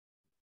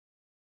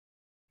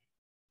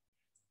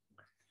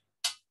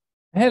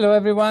Hello,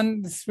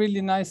 everyone. It's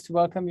really nice to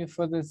welcome you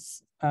for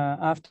this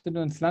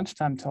afternoon's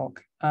lunchtime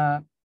talk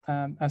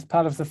as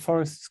part of the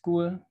Forest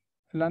School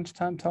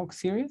lunchtime talk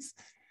series.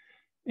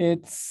 We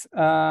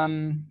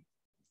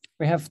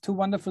have two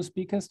wonderful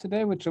speakers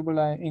today, which I will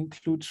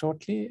include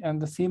shortly.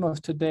 And the theme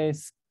of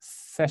today's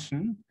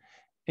session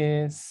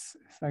is,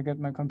 if I get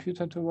my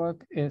computer to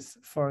work, is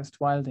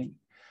forest wilding.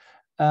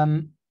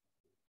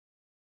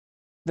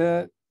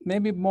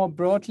 Maybe more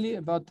broadly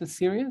about the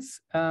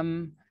series.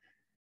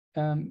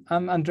 I'm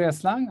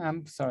Andreas Lang.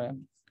 I'm sorry,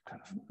 I'm kind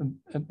of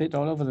a bit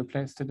all over the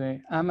place today.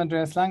 I'm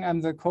Andreas Lang.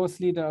 I'm the course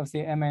leader of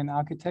the MA in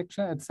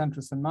Architecture at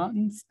Central St.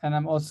 Martin's, and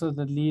I'm also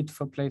the lead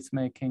for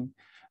placemaking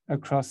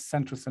across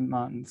Central St.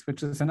 Martin's,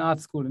 which is an art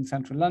school in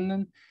central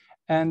London.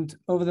 And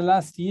over the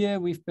last year,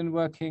 we've been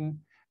working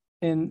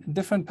in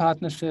different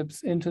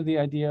partnerships into the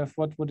idea of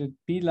what would it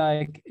be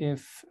like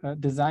if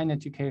design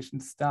education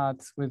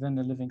starts within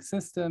a living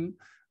system,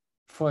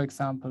 for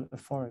example, a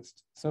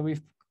forest. So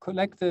we've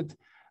collected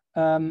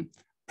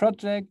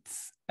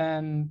projects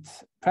and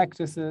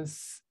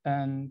practices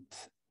and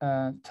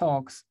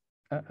talks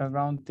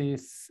around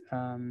this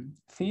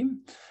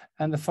theme.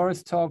 And the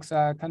forest talks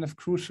are a kind of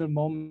crucial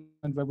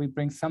moment where we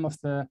bring some of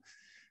the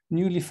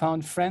newly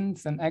found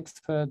friends and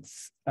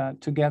experts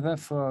together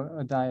for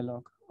a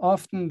dialogue.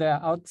 Often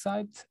they're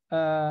outside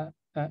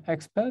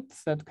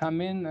experts that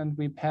come in, and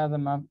we pair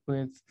them up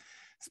with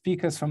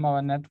speakers from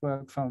our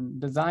network, from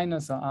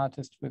designers or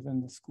artists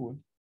within the school.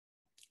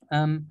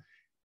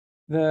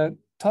 The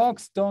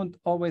talks don't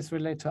always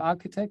relate to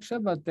architecture,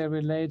 but they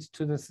relate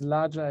to this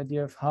larger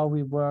idea of how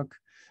we work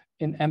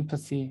in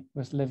empathy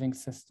with living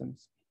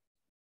systems.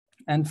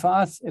 And for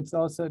us, it's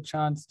also a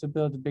chance to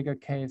build a bigger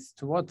case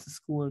towards the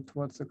school,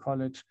 towards the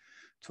college,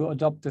 to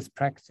adopt this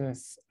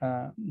practice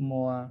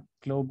more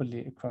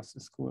globally across the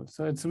school.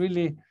 So it's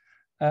really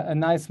a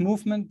nice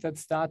movement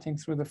that's starting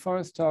through the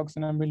forest talks,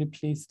 and I'm really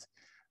pleased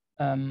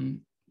to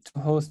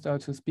host our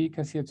two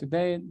speakers here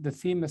today. The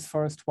theme is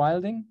forest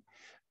wilding.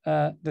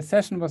 The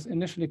session was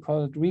initially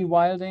called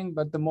rewilding,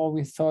 but the more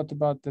we thought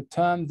about the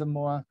term, the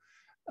more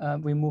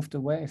we moved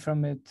away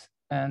from it.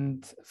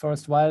 And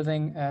forest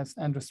wilding, as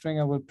Andrew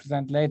Stringer will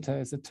present later,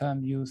 is a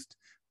term used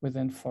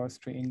within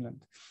Forestry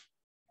England.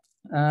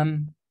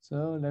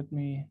 So let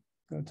me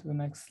go to the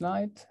next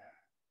slide.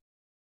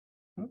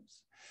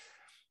 Oops.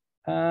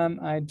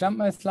 I jump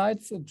my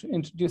slides to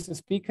introduce the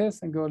speakers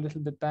and go a little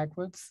bit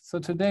backwards. So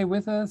today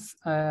with us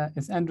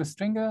is Andrew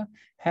Stringer,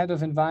 Head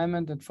of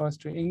Environment at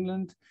Forestry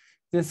England.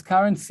 This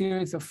current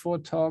series of 4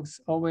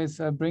 talks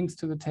always brings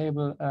to the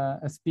table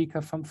a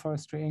speaker from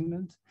Forestry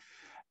England.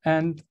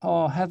 And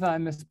oh, Heather, I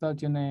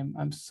misspelled your name.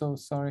 I'm so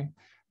sorry.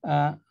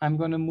 I'm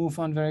going to move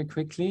on very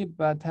quickly,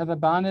 but Heather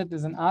Barnett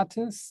is an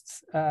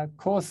artist,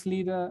 course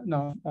leader,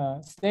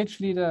 stage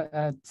leader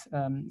at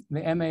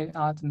the MA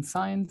Art and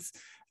Science,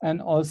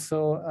 and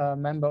also a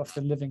member of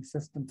the Living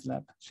Systems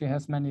Lab. She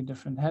has many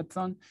different hats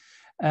on,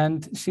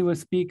 and she will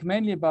speak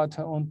mainly about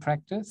her own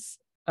practice.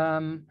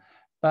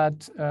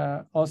 But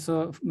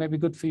also maybe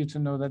good for you to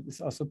know that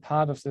it's also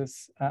part of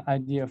this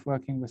idea of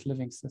working with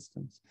living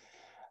systems.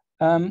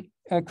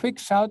 A quick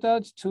shout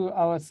out to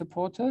our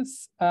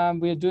supporters.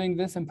 We are doing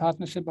this in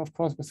partnership, of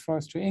course, with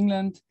Forestry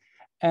England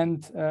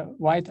and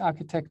White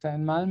Architecture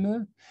in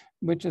Malmö,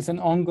 which is an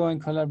ongoing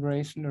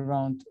collaboration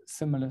around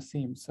similar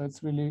themes. So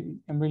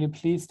I'm really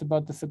pleased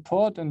about the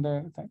support and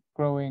the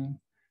growing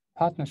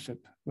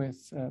partnership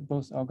with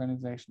both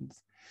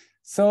organizations.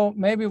 So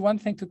maybe one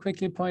thing to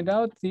quickly point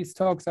out, these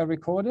talks are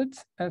recorded,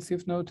 as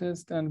you've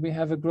noticed, and we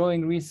have a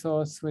growing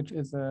resource, which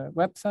is a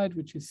website,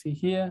 which you see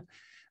here,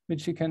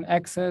 which you can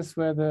access,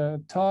 where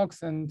the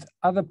talks and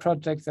other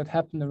projects that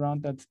happen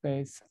around that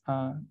space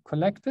are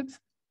collected.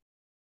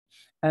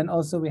 And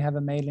also we have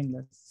a mailing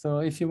list. So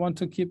if you want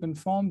to keep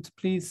informed,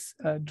 please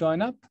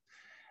join up,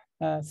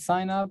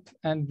 sign up,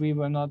 and we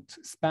will not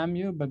spam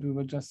you, but we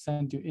will just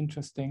send you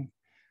interesting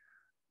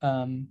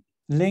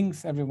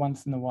links every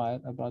once in a while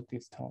about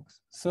these talks.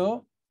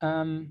 So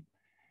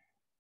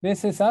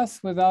this is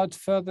us. Without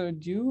further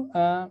ado,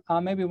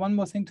 maybe one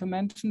more thing to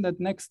mention, that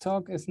next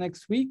talk is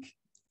next week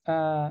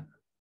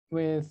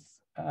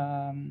with,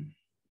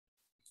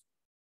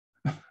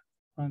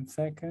 one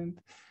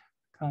second,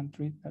 can't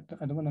read that.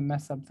 I don't want to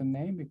mess up the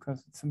name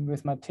because it's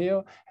with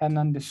Matteo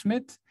Hernandez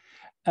Schmidt.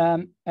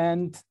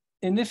 And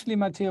initially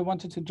Matteo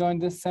wanted to join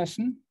this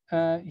session.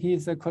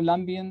 He's a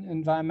Colombian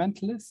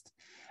environmentalist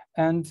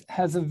and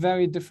has a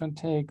very different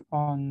take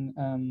on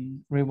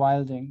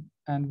rewilding,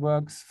 and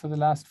works for the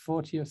last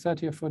 30 or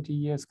 40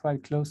 years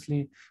quite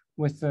closely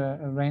with the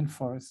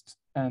rainforest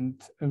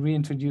and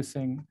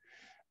reintroducing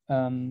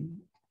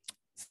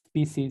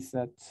species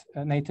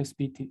native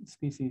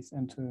species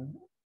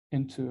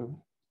into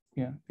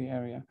the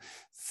area.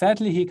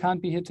 Sadly, he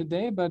can't be here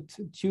today, but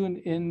tune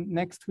in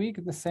next week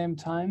at the same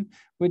time,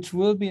 which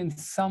will be in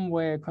some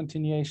way a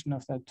continuation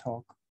of that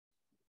talk.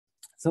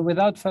 So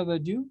without further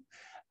ado,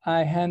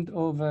 I hand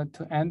over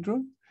to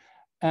Andrew.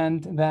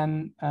 And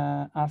then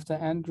after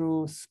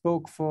Andrew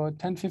spoke for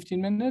 10-15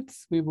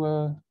 minutes, we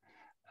will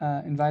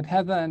invite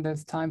Heather, and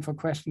there's time for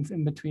questions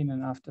in between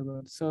and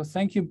afterwards. So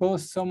thank you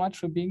both so much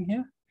for being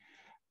here.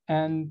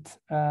 And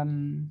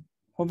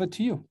over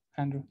to you,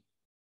 Andrew.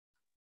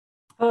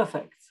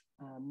 Perfect.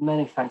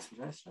 Many thanks,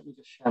 Andreas. Let me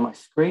just share my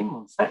screen,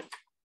 one sec.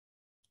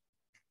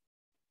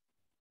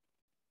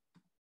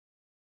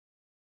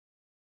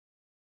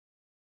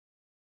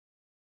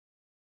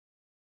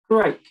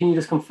 Great. Can you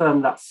just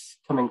confirm that's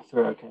coming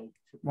through okay?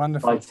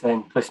 Wonderful.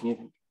 Saying close to you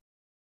think.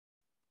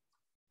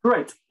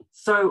 Great.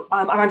 So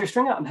I'm Andrew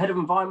Stringer. I'm Head of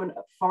Environment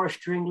at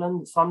Forestry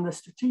England. So I'm the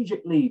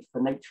strategic lead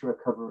for nature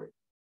recovery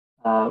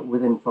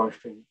within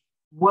Forestry.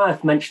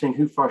 Worth mentioning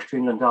who Forestry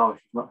England are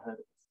if you've not heard of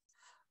it.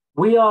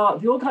 We are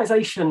the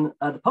organisation,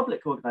 the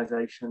public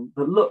organisation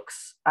that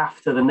looks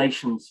after the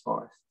nation's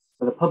forests,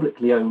 so the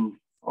publicly owned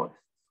forests.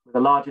 We're the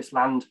largest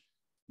land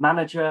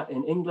manager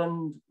in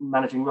England,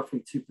 managing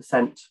roughly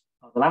 2%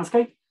 of the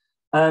landscape.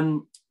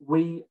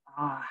 We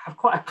have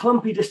quite a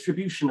clumpy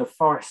distribution of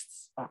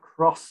forests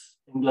across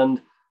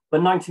England,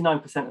 but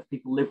 99% of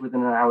people live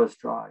within an hour's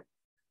drive.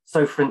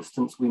 So, for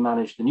instance, we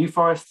manage the New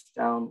Forest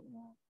down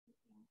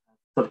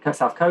the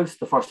south coast,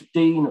 the Forest of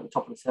Dean at the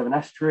top of the Severn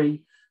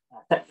Estuary,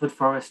 Thetford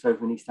Forest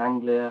over in East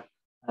Anglia,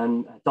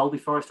 and Dalby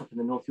Forest up in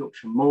the North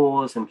Yorkshire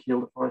Moors, and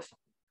Kielder Forest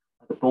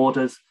at the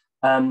borders.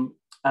 And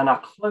our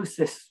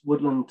closest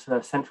woodland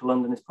to central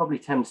London is probably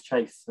Thames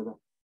Chase, so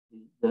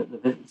the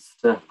visits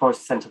to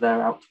Forest Centre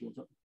there out towards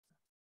it.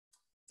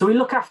 So we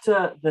look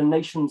after the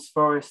nation's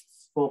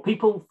forests for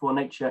people, for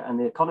nature and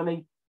the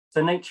economy.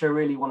 So nature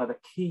really one of the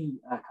key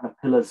kind of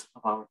pillars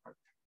of our approach.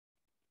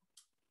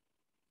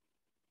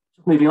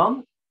 Just moving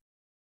on.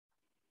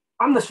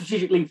 I'm the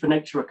strategic lead for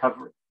nature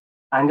recovery.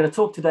 I'm going to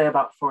talk today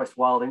about forest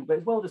wilding, but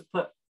as well just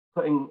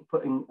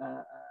putting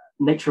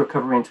nature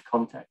recovery into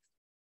context,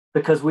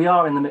 because we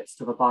are in the midst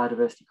of a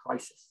biodiversity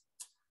crisis.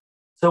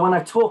 So when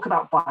I talk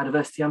about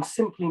biodiversity, I'm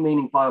simply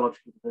meaning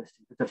biological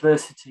diversity, the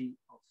diversity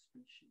of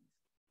species.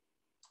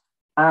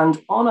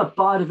 And on a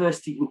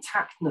biodiversity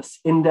intactness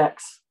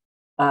index,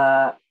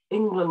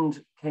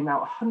 England came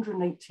out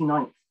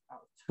 189th out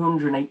of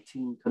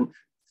 218 countries.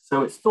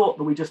 So it's thought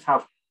that we just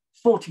have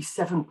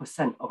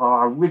 47% of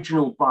our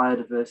original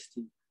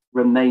biodiversity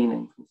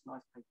remaining from this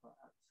nice paper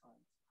outside.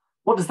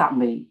 What does that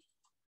mean?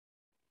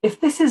 If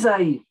this is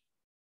a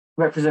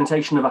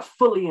representation of a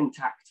fully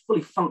intact,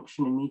 fully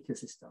functioning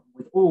ecosystem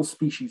with all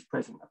species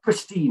present, a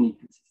pristine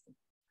ecosystem,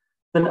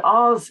 then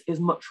ours is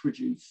much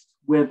reduced.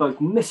 We're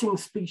both missing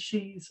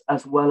species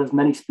as well as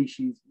many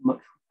species much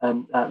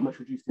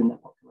reduced in their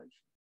population.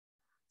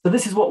 So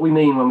this is what we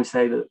mean when we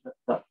say that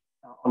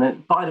on a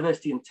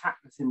biodiversity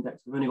intactness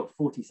index, we've only got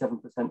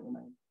 47%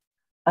 remaining.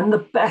 And the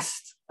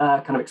best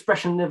kind of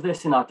expression of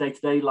this in our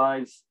day-to-day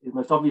lives is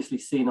most obviously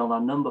seen on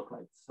our number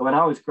plates. So when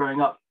I was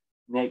growing up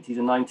in the 80s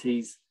and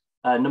 90s,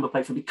 number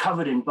plates would be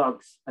covered in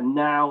bugs, and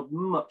now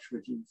much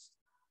reduced.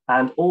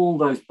 And all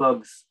those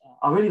bugs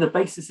are really the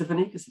basis of an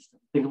ecosystem.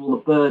 Think of all the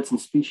birds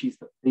and species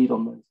that feed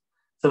on those.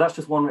 So that's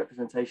just one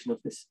representation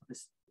of this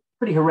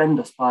pretty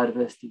horrendous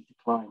biodiversity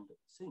decline that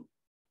we've seen.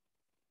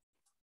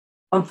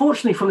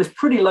 Unfortunately, from this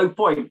pretty low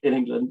point in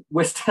England,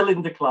 we're still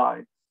in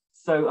decline.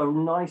 So a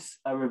nice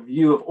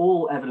review of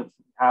all evidence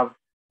that we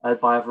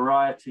have by a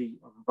variety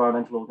of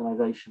environmental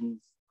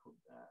organisations,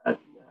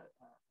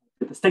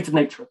 the State of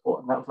Nature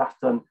report, and that was last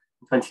done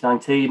in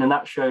 2019, and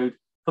that showed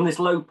from this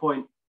low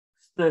point,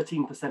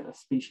 13% of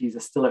species are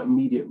still at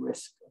immediate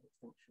risk of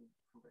extinction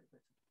from Great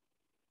Britain.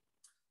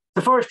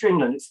 So Forestry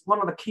England, it's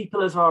one of the key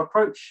pillars of our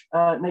approach,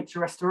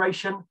 nature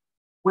restoration.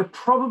 We're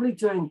probably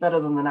doing better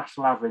than the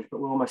national average, but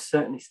we're almost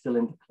certainly still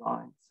in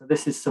decline. So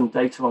this is some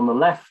data on the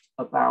left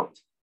about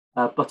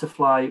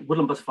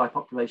woodland butterfly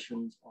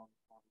populations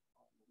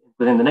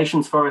within the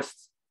nation's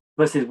forests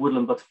versus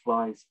woodland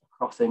butterflies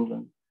across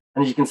England.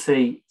 And as you can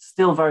see,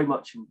 still very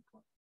much in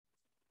decline.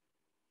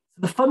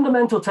 So the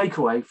fundamental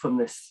takeaway from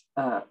this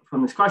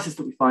crisis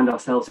that we find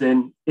ourselves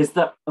in is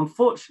that,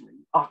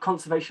 unfortunately, our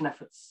conservation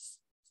efforts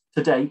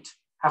to date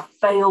have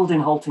failed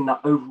in halting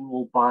that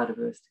overall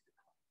biodiversity.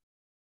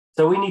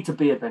 So we need to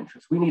be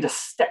adventurous. We need a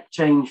step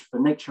change for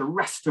nature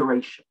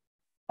restoration,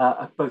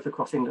 both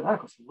across England and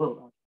across the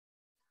world.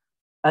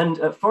 And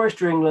at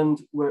Forestry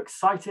England, we're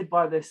excited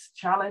by this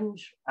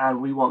challenge,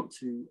 and we want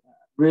to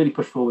really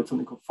push forward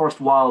something called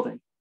forest wilding,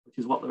 which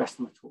is what the rest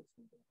of my talk is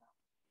going to be about.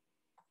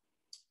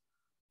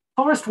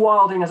 Forest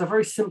wilding has a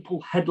very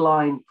simple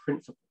headline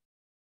principle.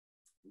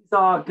 These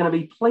are going to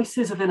be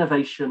places of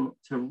innovation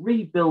to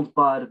rebuild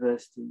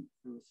biodiversity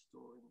through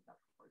restoring that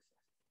process.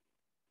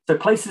 So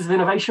places of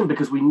innovation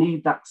because we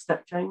need that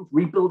step change,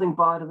 rebuilding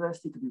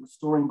biodiversity to be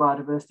restoring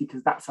biodiversity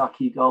because that's our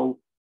key goal.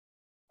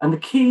 And the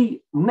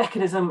key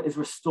mechanism is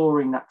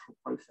restoring natural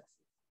processes.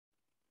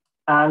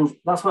 And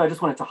that's why I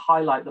just wanted to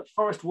highlight that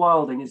forest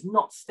wilding is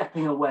not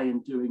stepping away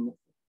and doing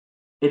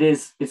nothing.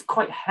 It's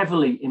quite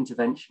heavily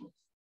interventionist.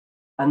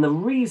 And the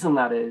reason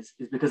that is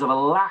because of a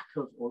lack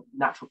of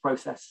natural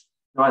process.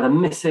 They're either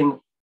missing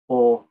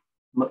or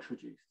much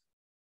reduced.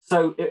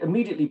 So it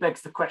immediately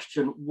begs the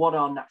question, what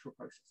are natural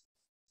processes?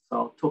 So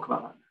I'll talk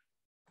about that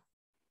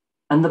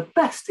And the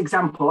best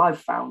example I've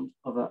found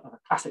of a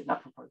classic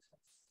natural process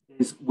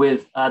is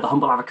with the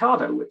humble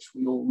avocado, which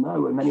we all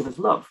know and many of us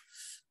love.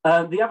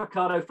 The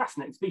avocado,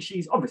 fascinating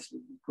species,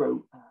 obviously we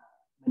grow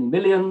many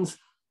millions,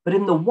 but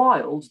in the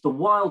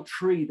wild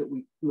tree that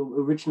we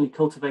originally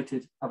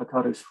cultivated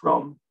avocados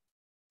from,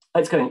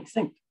 it's going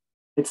extinct.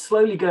 It's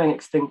slowly going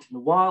extinct in the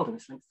wild, and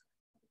it's linked to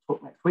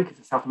talk next week. It's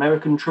a South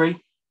American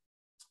tree.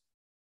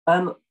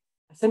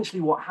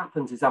 Essentially what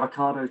happens is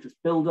avocados just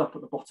build up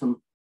at the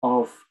bottom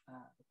of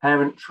the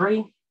parent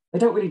tree. They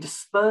don't really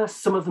disperse.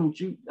 Some of them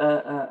do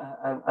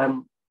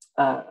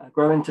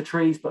grow into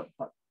trees, but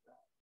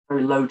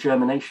very low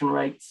germination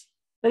rates.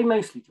 They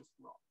mostly just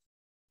rot.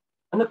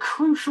 And the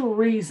crucial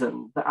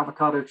reason that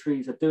avocado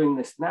trees are doing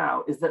this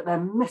now is that they're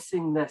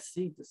missing their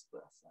seed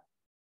disperser.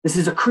 This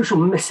is a crucial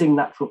missing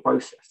natural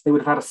process. They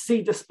would have had a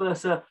seed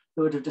disperser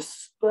that would have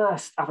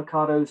dispersed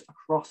avocados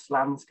across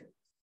landscapes.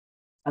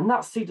 And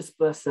that seed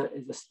disperser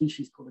is a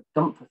species called a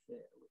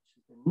Gumpferthia, which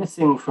has been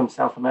missing from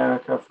South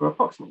America for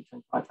approximately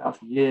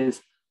 25,000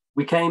 years.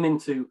 We came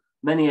into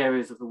many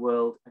areas of the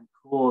world and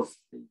caused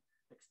the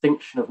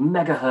extinction of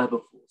mega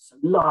herbivores, so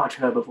large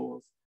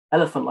herbivores,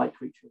 elephant-like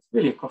creatures,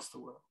 really across the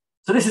world.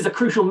 So this is a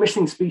crucial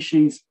missing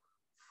species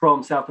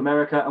from South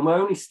America, and we're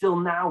only still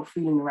now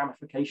feeling the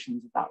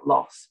ramifications of that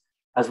loss,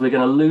 as we're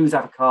going to lose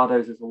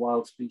avocados as a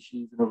wild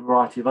species and a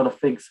variety of other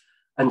figs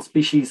and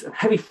species, and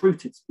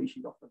heavy-fruited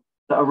species often,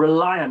 that are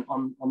reliant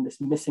on this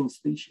missing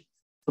species,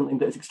 something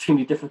that is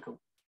extremely difficult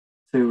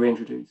to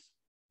reintroduce.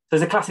 So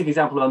it's a classic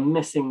example of a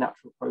missing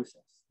natural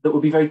process that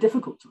would be very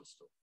difficult to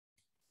restore.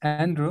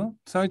 Andrew,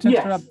 sorry to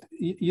interrupt.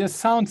 Your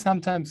sound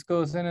sometimes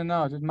goes in and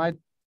out. It might,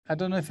 I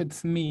don't know if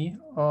it's me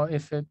or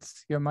if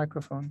it's your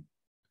microphone.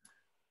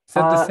 Is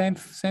that the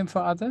same for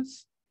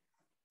others?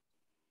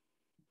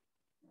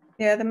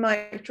 Yeah, the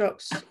mic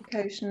drops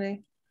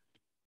occasionally.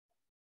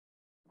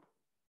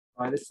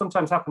 All right, this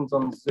sometimes happens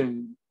on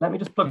Zoom. Let me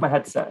just plug my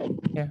headset in.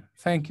 Yeah,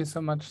 thank you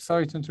so much.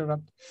 Sorry to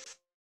interrupt.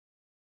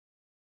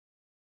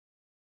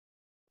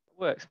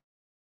 Works.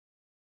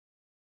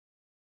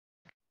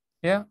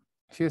 Yeah,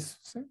 if you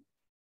see.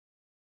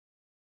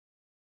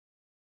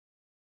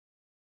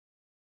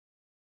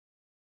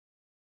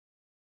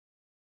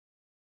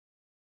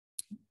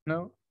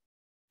 No.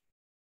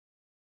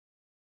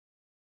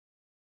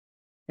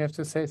 You have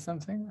to say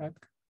something, right?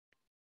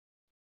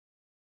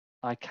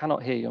 I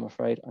cannot hear you, I'm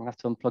afraid. I'm going to have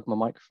to unplug my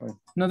microphone.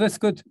 No, that's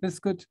good. That's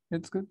good.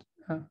 It's good.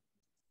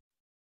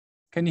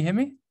 Can you hear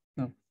me?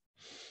 No.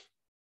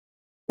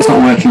 It's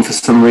not working for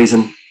some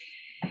reason.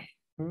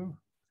 Ooh.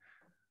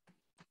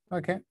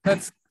 Okay,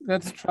 let's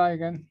try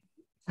again.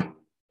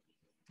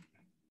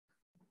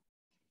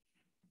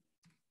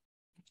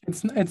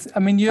 It's. I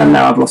mean, you. And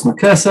now I've lost my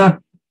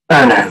cursor.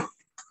 Oh no,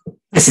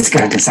 this is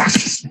going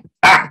disastrously.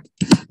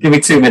 Give me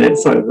 2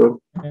 minutes. Sorry, everyone.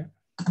 Yeah.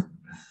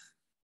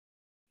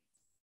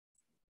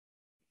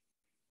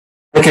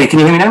 Okay, can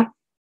you hear me now?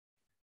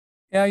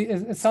 Yeah,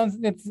 it sounds.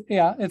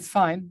 It's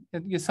fine.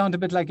 You sound a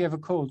bit like you have a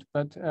cold,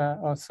 but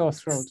or sore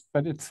throat,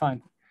 but it's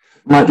fine.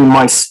 Might be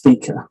my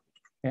speaker.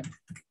 Yeah.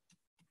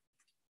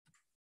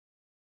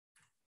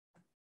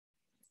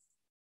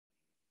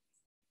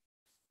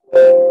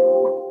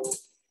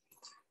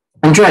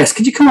 Andreas,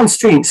 could you come on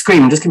screen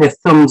and just give me a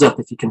thumbs up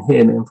if you can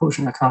hear me?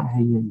 Unfortunately, I can't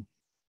hear you.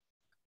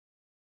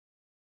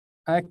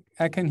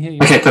 I can hear you.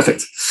 Okay,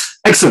 perfect.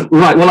 Excellent.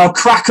 Right, well, I'll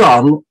crack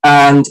on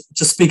and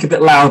just speak a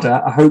bit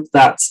louder. I hope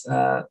that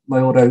my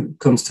audio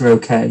comes through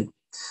okay.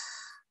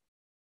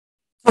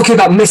 Talking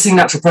about missing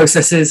natural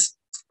processes,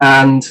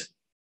 and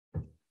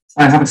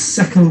I have a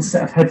second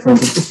set of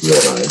headphones. I just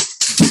realised.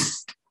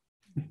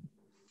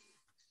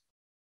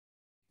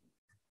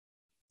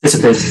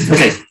 Disappeared.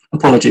 Okay,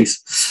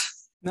 apologies.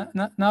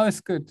 Now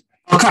it's good.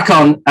 I'll crack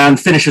on and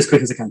finish as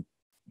quick as I can.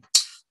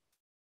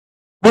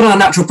 What are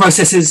natural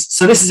processes?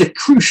 So this is a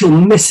crucial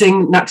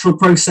missing natural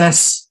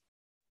process,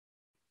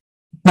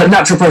 but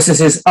natural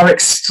processes are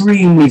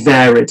extremely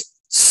varied.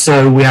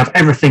 So we have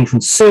everything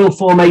from soil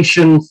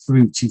formation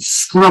through to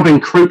scrub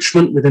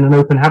encroachment within an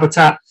open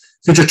habitat,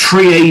 through to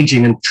tree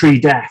aging and tree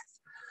death,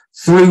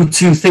 through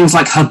to things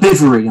like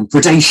herbivory and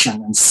predation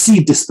and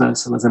seed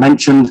dispersal, as I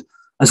mentioned,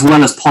 as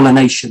well as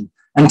pollination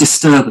and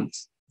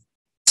disturbance.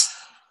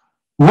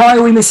 Why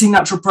are we missing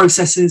natural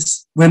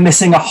processes? We're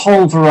missing a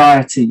whole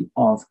variety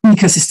of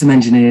ecosystem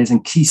engineers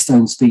and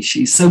keystone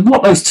species. So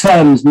what those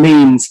terms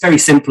means, very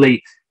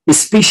simply, is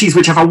species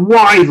which have a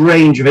wide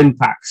range of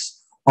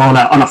impacts on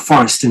a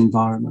forest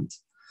environment.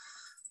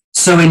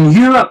 So in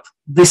Europe,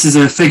 this is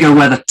a figure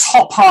where the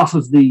top half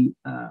of the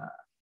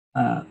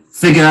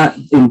figure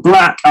in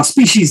black are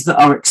species that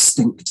are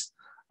extinct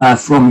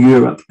from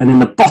Europe, and in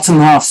the bottom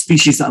half,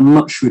 species that are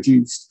much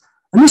reduced.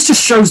 And this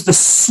just shows the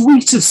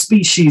suite of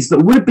species that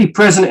would be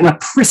present in a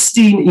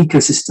pristine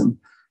ecosystem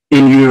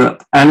in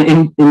Europe. And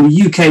in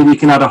the UK, we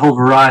can add a whole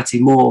variety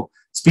more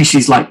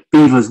species like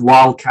beavers,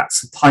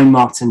 wildcats, pine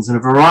martens, and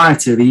a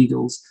variety of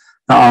eagles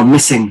that are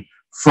missing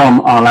from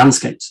our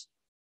landscapes.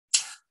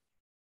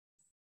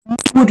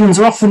 Woodlands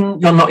are often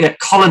not yet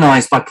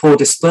colonised by poor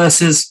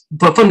dispersers,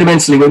 but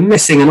fundamentally we're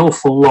missing an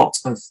awful lot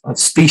of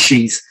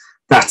species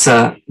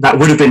that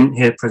would have been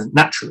here present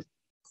naturally.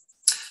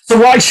 So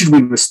why should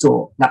we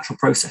restore natural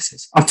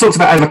processes? I've talked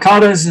about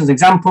avocados as an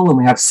example, and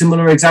we have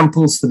similar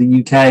examples for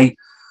the UK,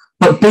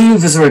 but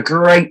beavers are a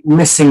great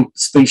missing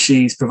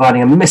species,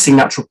 providing a missing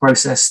natural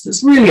process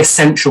that's really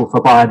essential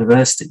for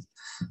biodiversity.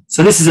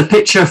 So this is a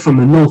picture from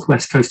the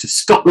northwest coast of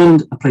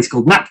Scotland, a place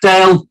called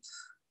Knapdale,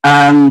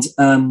 and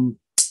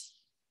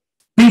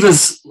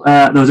beavers,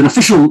 there was an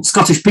official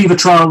Scottish beaver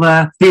trial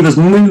there. Beavers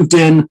moved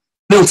in,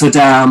 built a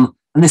dam,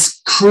 and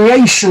this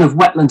creation of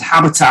wetland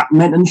habitat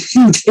meant a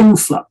huge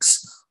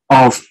influx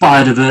of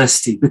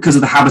biodiversity because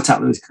of the habitat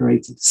that was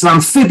created. So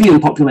amphibian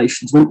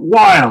populations went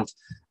wild,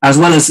 as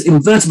well as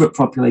invertebrate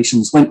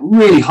populations went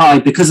really high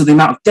because of the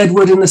amount of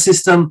deadwood in the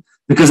system,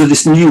 because of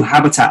this new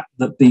habitat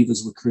that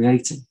beavers were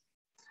creating.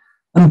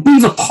 And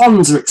beaver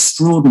ponds are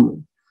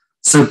extraordinary.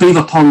 So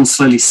beaver ponds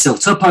slowly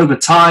silt up over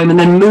time and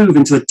then move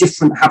into a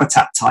different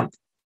habitat type.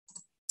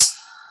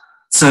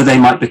 So they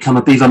might become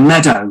a beaver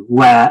meadow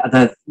where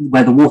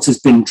the water's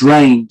been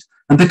drained.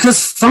 And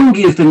because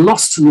fungi have been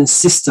lost from this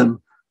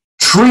system,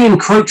 tree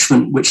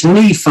encroachment, which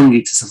need fungi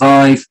to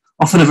survive,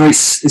 often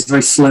is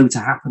very slow to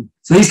happen.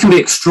 So these can be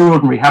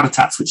extraordinary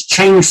habitats which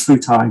change through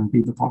time,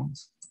 beaver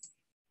ponds.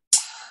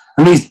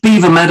 And these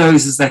beaver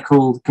meadows, as they're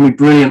called, can be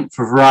brilliant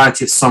for a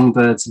variety of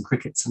songbirds and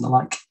crickets and the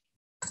like.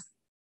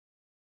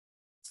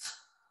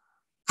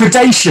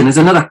 Predation is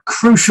another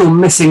crucial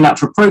missing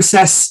natural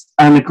process,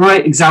 and a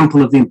great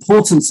example of the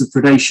importance of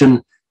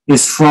predation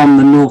is from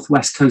the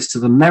northwest coast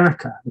of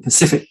America, the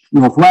Pacific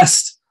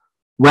Northwest,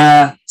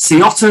 where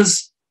sea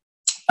otters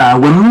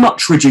were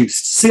much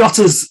reduced. Sea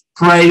otters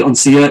prey on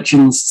sea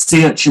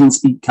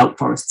urchins eat kelp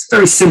forests.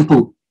 Very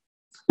simple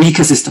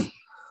ecosystem.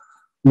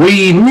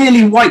 We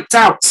nearly wiped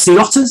out sea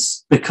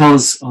otters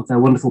because of their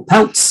wonderful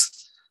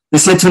pelts.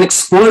 This led to an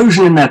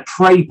explosion in their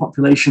prey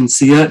population,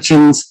 sea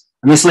urchins,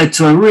 and this led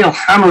to a real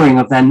hammering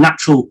of their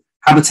natural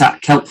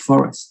habitat, kelp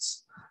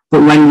forests.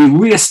 But when we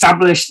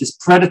re-established this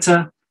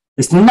predator,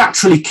 this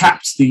naturally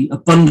capped the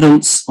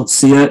abundance of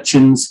sea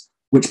urchins,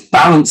 which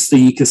balanced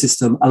the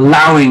ecosystem,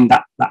 allowing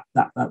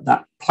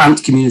that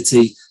plant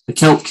community, the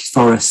kelp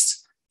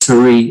forest,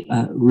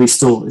 to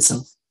restore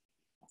itself.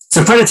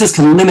 So predators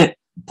can limit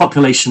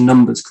population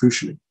numbers,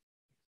 crucially.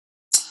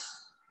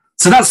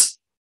 So that's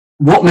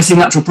what missing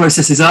natural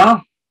processes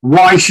are.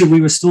 Why should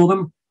we restore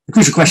them? The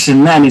crucial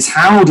question then is,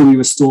 how do we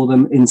restore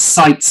them in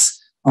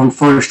sites on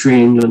Forestry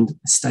England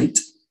estate?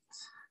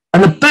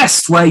 And the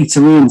best way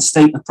to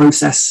reinstate a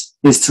process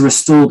is to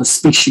restore the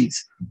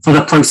species for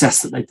the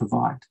process that they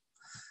provide.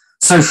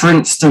 So, for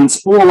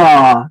instance, all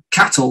our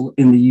cattle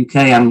in the UK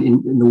and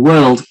in the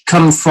world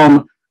come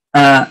from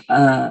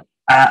a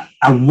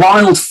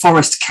wild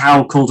forest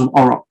cow called an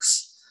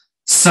aurochs.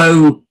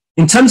 So,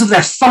 in terms of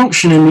their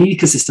function in the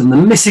ecosystem, the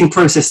missing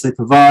process they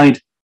provide,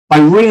 by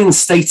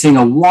reinstating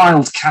a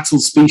wild cattle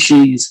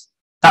species,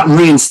 that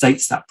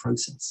reinstates that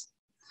process.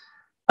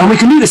 And we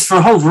can do this for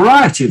a whole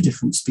variety of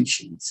different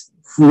species.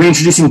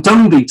 Reintroducing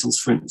dung beetles,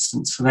 for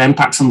instance, for their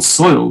impacts on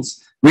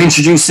soils,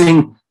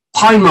 reintroducing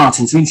pine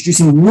martens,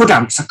 reintroducing wood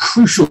ants are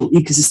crucial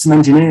ecosystem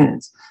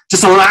engineers,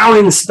 just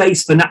allowing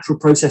space for natural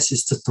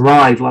processes to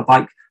thrive,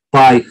 like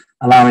by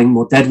allowing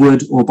more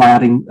deadwood or by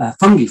adding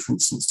fungi, for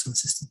instance, to a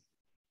system.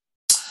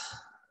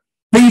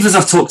 Beavers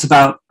I've talked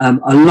about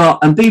a lot,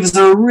 and beavers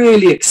are a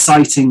really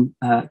exciting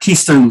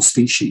keystone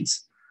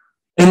species.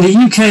 In the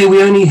UK,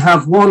 we only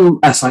have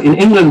in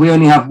England, we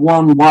only have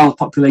one wild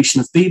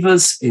population of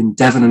beavers in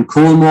Devon and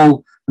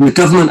Cornwall, and the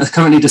government is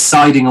currently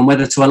deciding on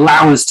whether to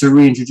allow us to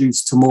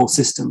reintroduce to more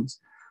systems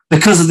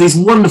because of these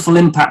wonderful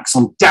impacts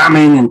on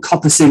damming and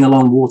coppicing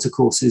along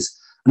watercourses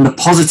and the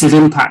positive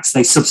impacts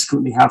they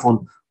subsequently have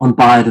on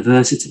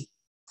biodiversity.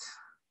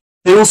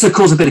 They also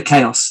cause a bit of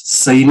chaos,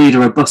 so you need a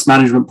robust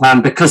management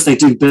plan because they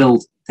do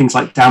build things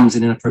like dams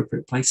in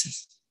inappropriate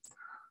places.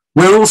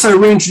 We're also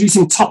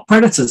reintroducing top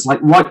predators like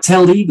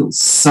white-tailed eagles.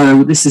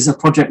 So this is a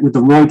project with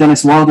the Roy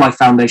Dennis Wildlife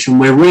Foundation.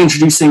 We're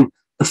reintroducing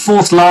the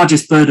fourth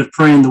largest bird of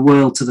prey in the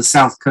world to the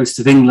south coast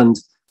of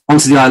England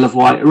onto the Isle of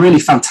Wight, a really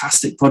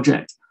fantastic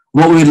project.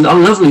 What we'd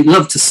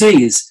love to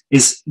see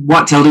is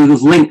white-tailed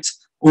eagles linked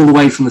all the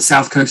way from the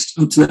south coast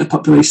to their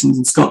populations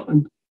in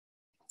Scotland.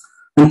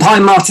 And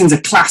pine marten's a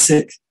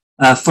classic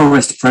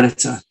forest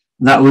predator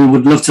that we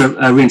would love to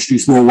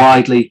reintroduce more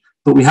widely,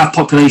 but we have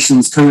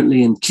populations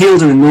currently in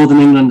Kielder in northern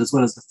England as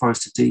well as the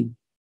Forest of Dean.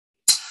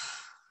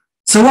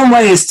 So one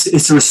way is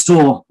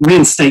to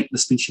reinstate the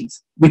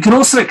species. We can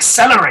also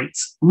accelerate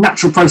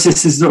natural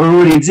processes that are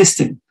already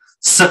existing,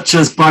 such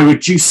as by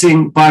tree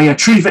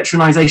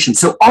veteranization.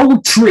 So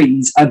old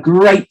trees are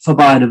great for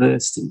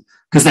biodiversity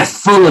because they're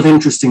full of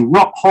interesting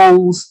rot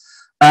holes,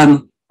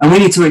 and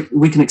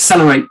we can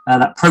accelerate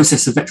that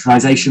process of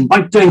veteranization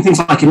by doing things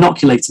like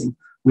inoculating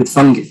with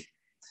fungi.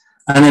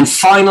 And then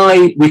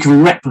finally, we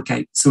can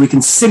replicate. So we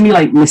can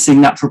simulate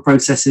missing natural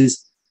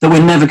processes that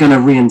we're never going to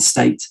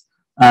reinstate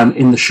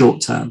in the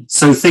short term.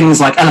 So things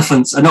like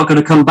elephants are not going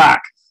to come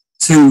back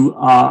to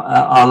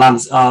our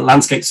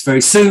landscapes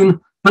very soon,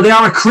 but they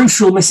are a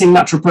crucial missing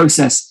natural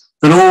process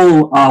that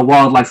all our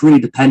wildlife really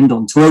depend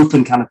on to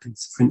open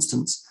canopies, for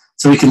instance,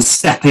 so we can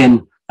step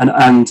in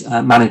and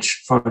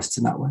manage forests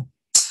in that way.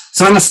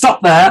 So I'm going to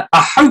stop there.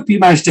 I hope you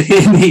managed to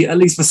hear me, at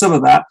least for some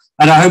of that,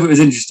 and I hope it was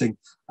interesting.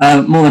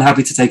 More than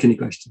happy to take any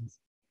questions.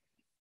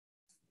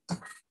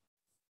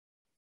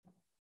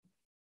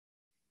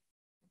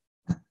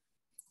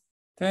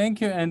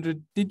 Thank you,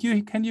 Andrew.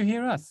 Can you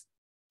hear us?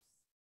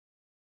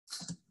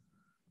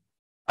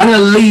 I'm going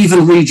to leave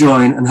and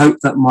rejoin and hope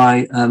that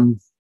my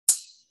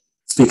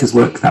speakers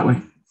work that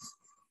way.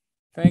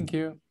 Thank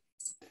you.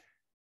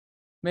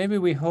 Maybe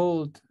we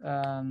hold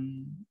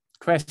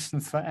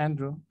questions for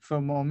Andrew for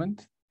a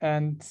moment,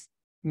 and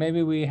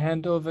maybe we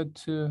hand over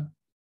to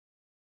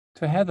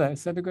Heather.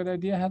 Is that a good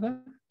idea, Heather?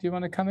 Do you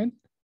want to come in?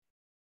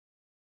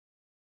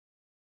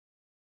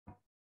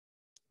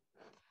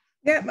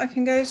 Yeah, I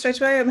can go straight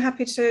away. I'm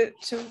happy to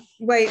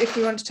wait if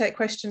you want to take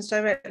questions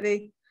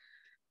directly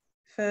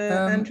for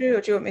Andrew,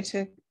 or do you want me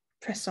to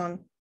press on?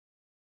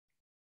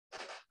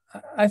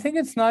 I think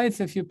it's nice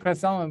if you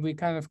press on and we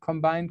kind of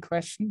combine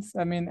questions.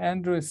 I mean,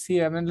 Andrew is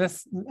here. I mean,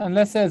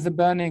 unless there's a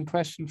burning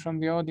question from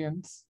the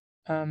audience,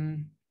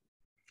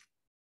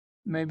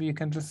 maybe you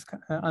can just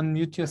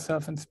unmute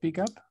yourself and speak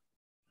up.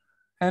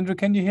 Andrew,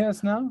 can you hear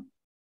us now?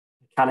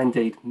 Can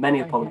indeed. Many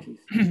apologies.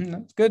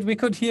 That's good. We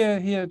could hear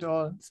it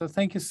all. So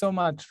thank you so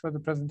much for the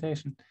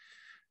presentation.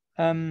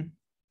 I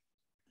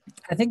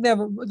think there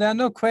are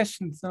no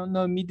questions,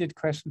 no immediate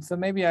questions. So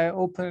maybe I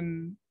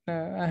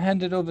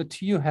hand it over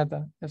to you,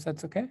 Heather, if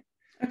that's okay.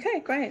 Okay,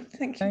 great.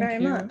 Thank you very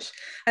much.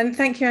 And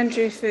thank you,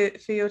 Andrew,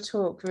 for your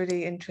talk.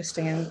 Really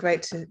interesting and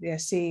great to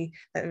see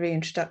that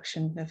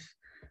reintroduction of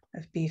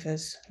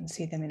beavers and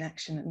see them in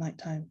action at night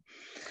time.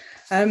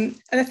 And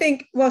I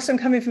think whilst I'm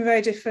coming from a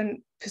very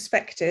different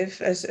perspective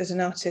as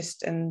an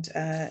artist and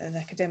an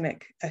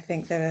academic, I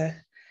think there are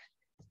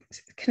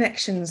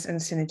connections and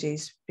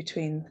synergies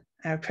between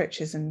our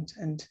approaches and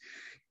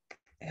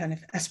kind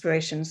of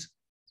aspirations.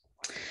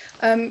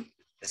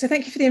 So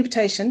thank you for the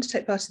invitation to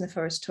take part in the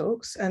Forest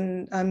Talks.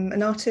 And I'm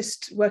an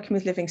artist working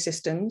with living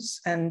systems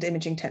and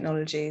imaging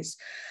technologies.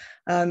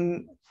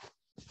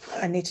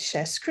 I need to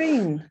share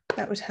screen.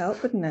 That would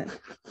help, wouldn't it?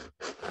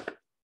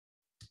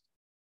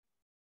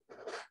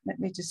 Let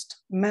me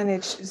just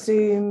manage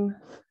Zoom.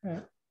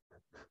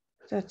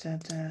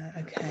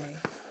 Okay.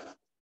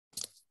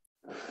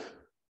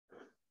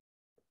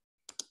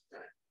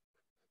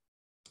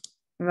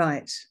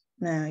 Right,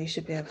 now you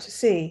should be able to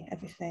see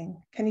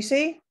everything. Can you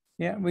see?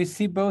 Yeah, we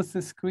see both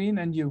the screen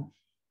and you.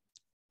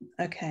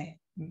 Okay.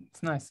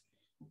 It's nice.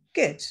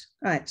 Good,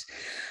 right.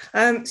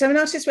 So I'm an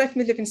artist working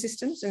with living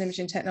systems and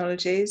imaging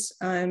technologies.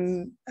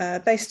 I'm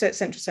based at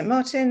Central St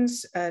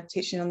Martin's,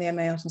 teaching on the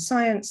MA Art and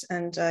Science,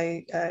 and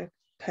I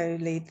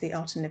co-lead the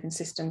Art and Living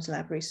Systems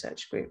Lab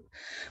Research Group,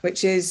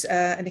 which is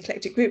an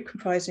eclectic group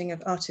comprising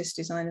of artists,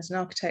 designers and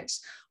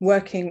architects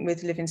working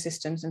with living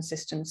systems and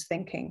systems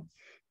thinking.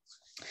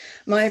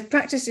 My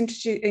practice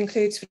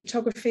includes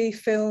photography,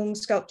 film,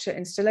 sculpture,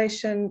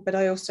 installation, but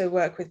I also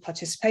work with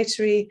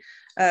participatory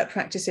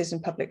practices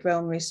and public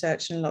realm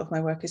research, and a lot of my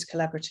work is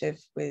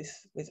collaborative with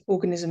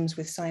organisms,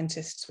 with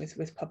scientists,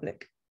 with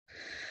public.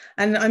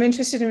 And I'm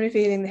interested in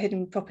revealing the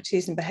hidden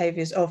properties and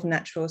behaviours of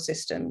natural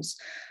systems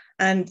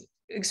and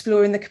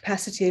exploring the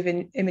capacity of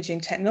imaging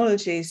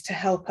technologies to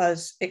help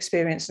us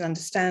experience and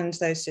understand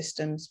those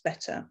systems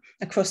better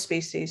across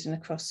species and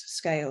across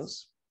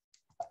scales.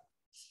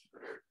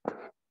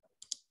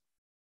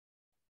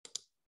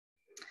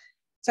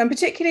 So I'm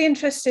particularly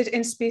interested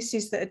in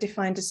species that are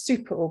defined as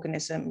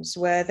superorganisms,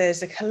 where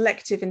there's a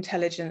collective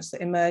intelligence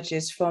that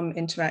emerges from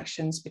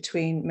interactions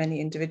between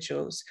many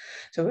individuals.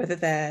 So whether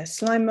they're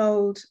slime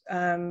mold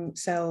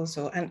cells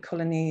or ant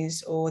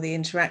colonies, or the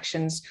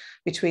interactions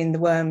between the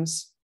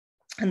worms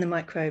and the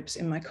microbes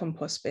in my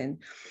compost bin.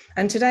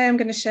 And today I'm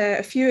going to share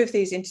a few of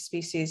these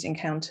interspecies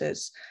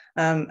encounters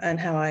and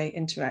how I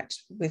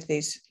interact with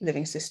these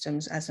living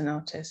systems as an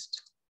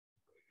artist.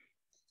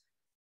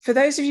 For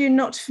those of you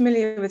not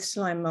familiar with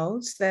slime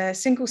molds, they're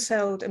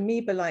single-celled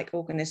amoeba-like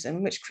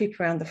organisms which creep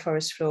around the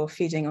forest floor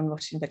feeding on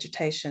rotting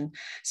vegetation.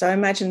 So I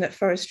imagine that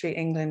Forestry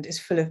England is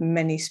full of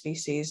many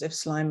species of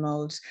slime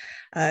molds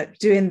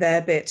doing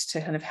their bit to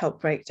kind of help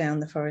break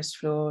down the forest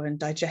floor and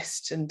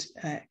digest and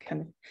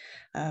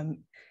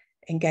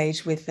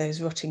engage with those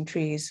rotting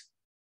trees.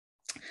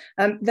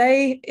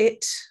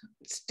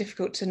 It's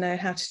difficult to know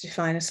how to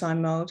define a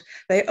slime mold.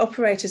 They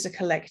operate as a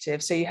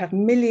collective, so you have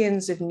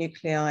millions of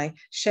nuclei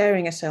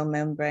sharing a cell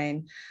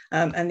membrane,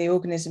 and the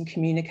organism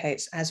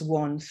communicates as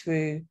one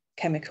through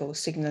chemical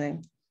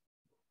signaling.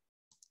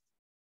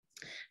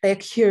 They are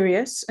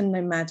curious and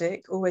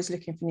nomadic, always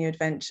looking for new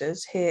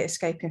adventures, here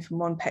escaping from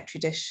one petri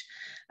dish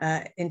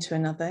into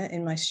another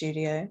in my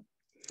studio.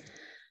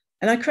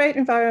 And I create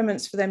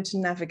environments for them to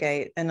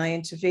navigate, and I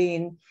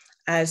intervene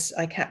as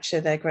I capture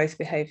their growth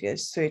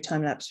behaviours through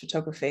time-lapse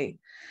photography.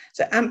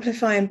 So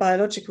amplifying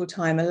biological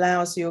time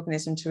allows the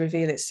organism to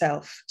reveal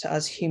itself to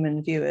us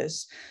human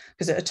viewers,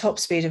 because at a top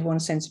speed of 1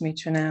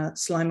 centimetre an hour,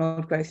 slime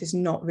mould growth is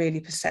not really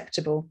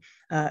perceptible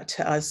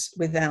to us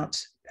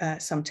without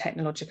some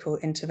technological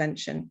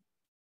intervention.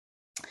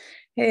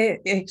 Here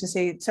you can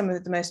see some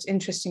of the most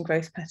interesting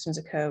growth patterns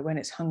occur when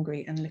it's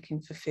hungry and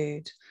looking for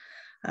food.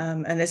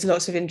 And there's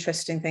lots of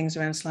interesting things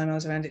around slime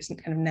moulds, around its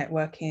kind of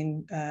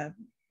networking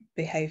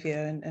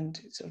behaviour and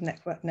sort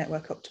of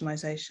network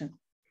optimization.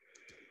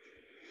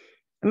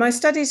 And my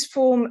studies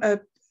form a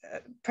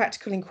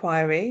practical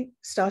inquiry,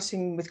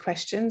 starting with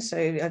questions. So,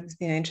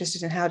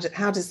 interested in how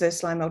does the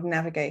slime mould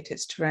navigate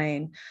its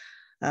terrain?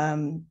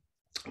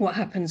 What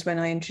happens when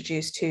I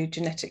introduce 2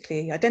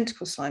 genetically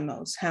identical slime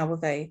moulds? How will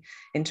they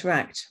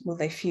interact? Will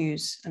they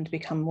fuse and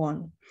become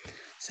one?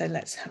 So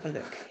let's have a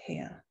look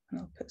here. And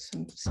I'll put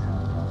some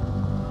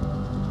sound.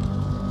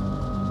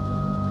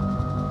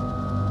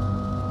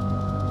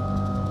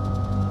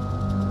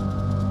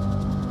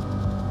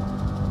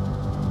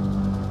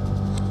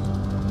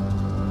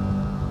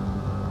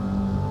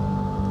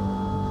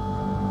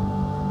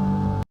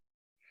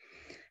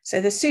 So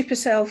the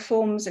supercell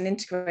forms an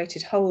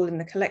integrated whole in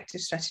the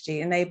collective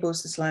strategy,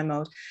 enables the slime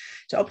mould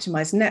to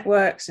optimize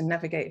networks and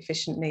navigate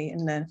efficiently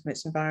and learn from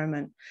its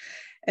environment.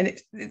 And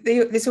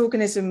this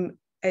organism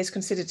is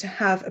considered to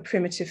have a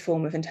primitive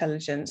form of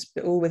intelligence,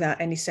 but all without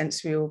any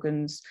sensory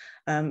organs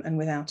and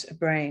without a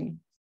brain.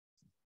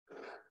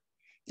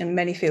 And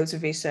many fields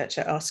of research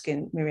are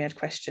asking myriad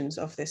questions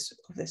of this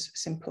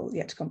simple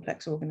yet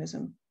complex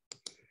organism.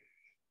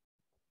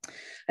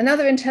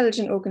 Another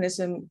intelligent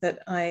organism that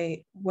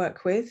I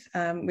work with,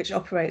 which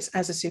operates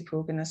as a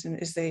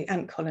superorganism, is the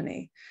ant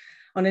colony.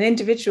 On an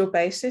individual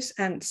basis,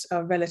 ants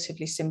are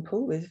relatively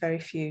simple with very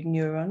few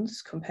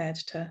neurons compared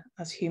to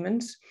us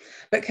humans,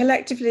 but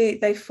collectively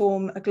they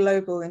form a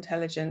global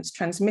intelligence,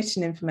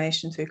 transmitting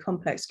information through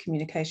complex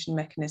communication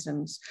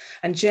mechanisms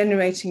and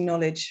generating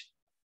knowledge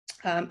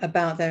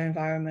about their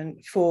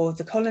environment for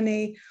the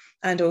colony,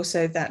 and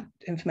also that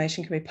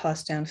information can be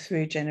passed down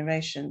through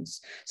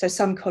generations. So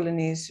some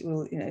colonies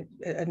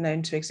are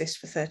known to exist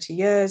for 30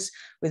 years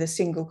with a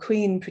single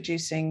queen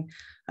producing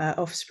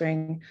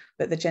offspring,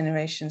 but the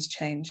generations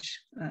change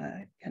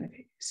kind of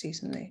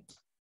seasonally.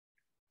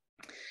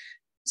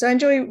 So I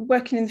enjoy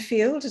working in the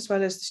field as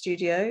well as the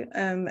studio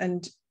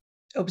and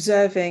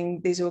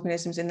observing these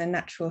organisms in their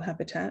natural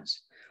habitat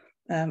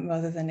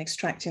rather than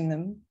extracting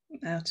them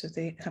out of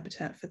the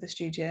habitat for the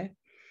studio.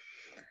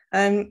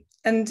 And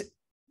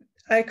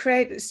I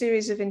create a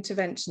series of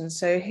interventions.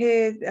 So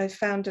here I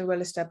found a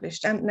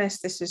well-established ant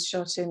nest. This is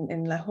shot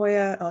in La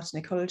Jolla, Art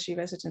and Ecology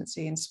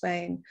residency in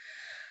Spain.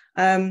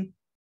 And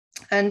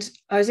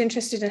I was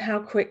interested in how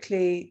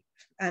quickly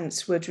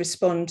ants would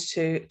respond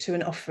to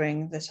an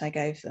offering that I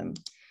gave them.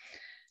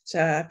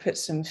 So I put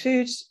some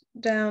food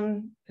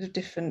down,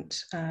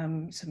 different,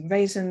 some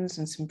raisins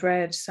and some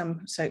bread,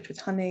 some soaked with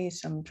honey,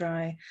 some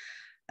dry,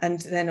 and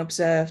then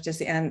observed as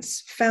the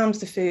ants found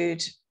the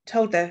food,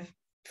 told their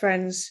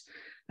friends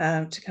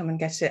to come and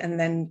get it, and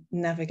then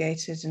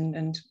navigated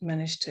and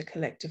managed to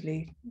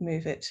collectively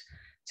move it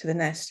to the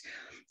nest.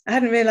 I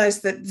hadn't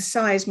realized that the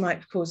size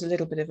might cause a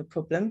little bit of a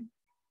problem,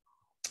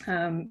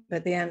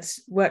 but the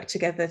ants worked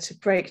together to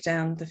break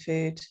down the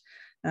food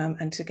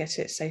and to get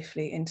it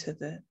safely into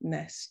the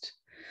nest.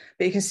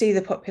 But you can see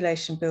the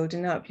population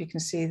building up, you can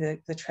see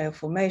the trail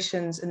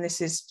formations, and this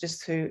is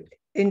just through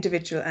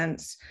individual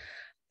ants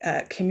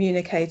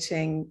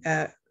communicating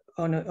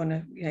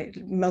on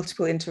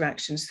multiple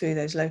interactions through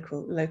those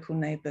local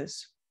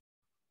neighbours.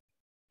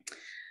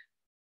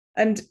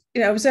 And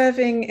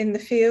observing in the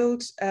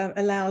field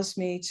allows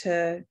me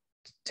to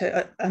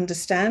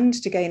understand,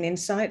 to gain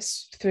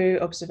insights through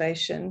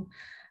observation,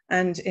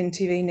 and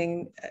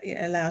intervening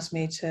allows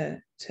me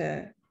to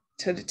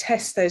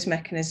test those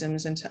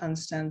mechanisms and to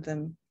understand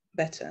them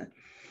better.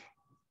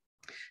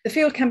 The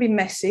field can be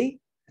messy.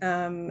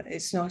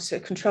 It's not a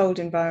controlled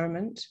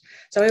environment.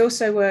 So I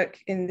also work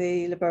in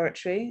the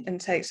laboratory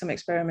and take some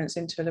experiments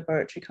into a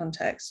laboratory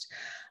context.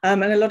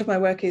 And a lot of my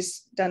work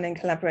is done in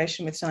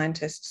collaboration with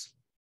scientists.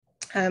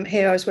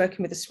 Here I was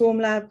working with the Swarm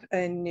Lab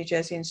in New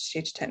Jersey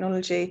Institute of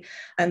Technology,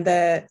 and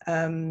they're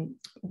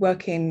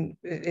working,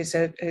 is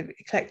an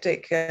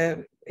eclectic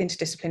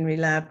interdisciplinary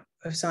lab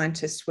of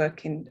scientists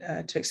working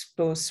to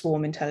explore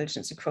swarm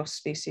intelligence across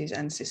species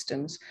and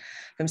systems,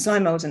 from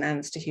slime molds and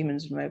ants to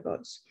humans and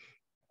robots.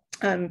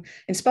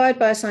 Inspired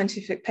by a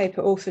scientific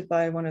paper authored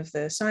by one of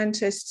the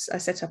scientists, I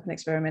set up an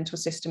experimental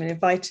system and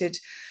invited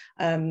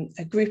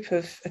a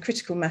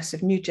critical mass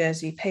of New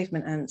Jersey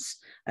pavement ants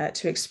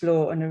to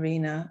explore an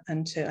arena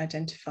and to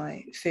identify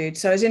food.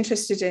 So I was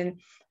interested in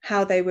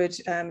how they would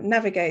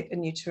navigate a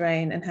new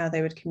terrain and how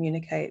they would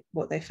communicate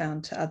what they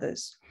found to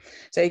others.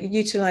 So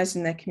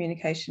utilising their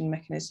communication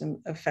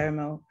mechanism of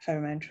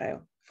pheromone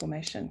trail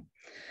formation.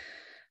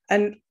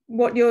 And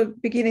what you're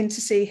beginning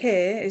to see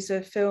here is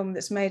a film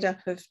that's made up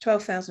of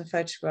 12,000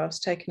 photographs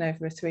taken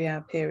over a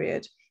 3-hour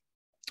period,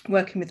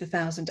 working with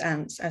 1,000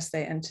 ants as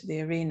they enter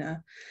the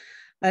arena.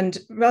 And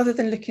rather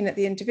than looking at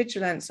the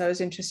individual ants, I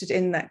was interested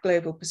in that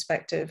global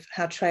perspective,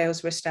 how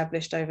trails were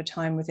established over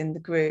time within the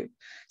group.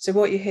 So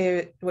what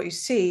you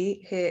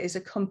see here is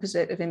a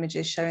composite of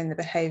images showing the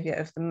behaviour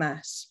of the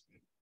mass,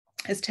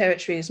 as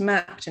territory is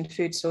mapped and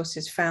food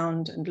sources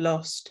found and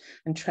lost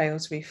and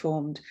trails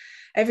reformed.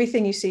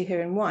 Everything you see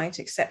here in white,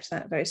 except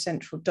that very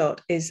central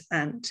dot, is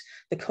ant,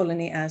 the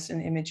colony as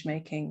an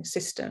image-making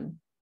system.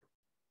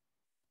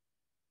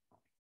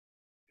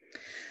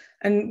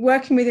 And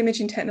working with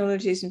imaging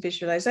technologies and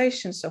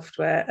visualization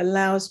software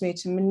allows me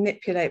to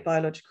manipulate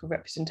biological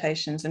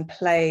representations and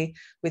play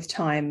with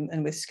time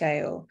and with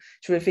scale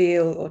to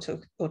reveal or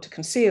to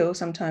conceal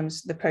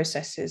sometimes the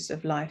processes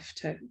of life,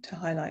 to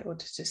highlight or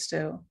to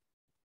distill.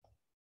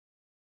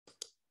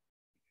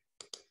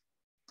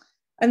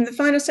 And the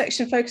final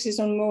section focuses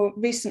on more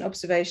recent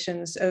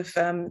observations of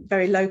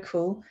very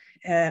local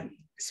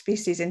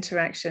species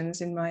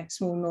interactions in my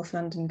small North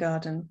London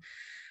garden.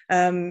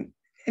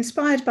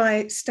 Inspired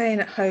by staying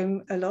at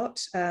home a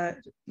lot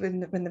when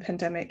the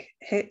pandemic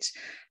hit,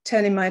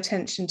 turning my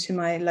attention to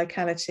my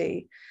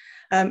locality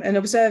and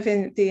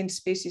observing the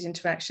interspecies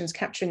interactions,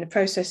 capturing the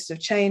processes of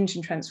change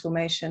and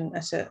transformation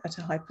at a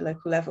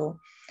hyperlocal level.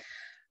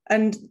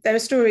 And there are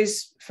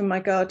stories from my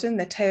garden,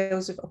 they're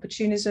tales of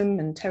opportunism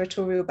and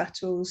territorial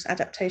battles,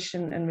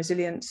 adaptation and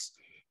resilience,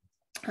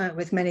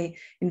 with many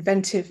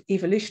inventive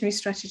evolutionary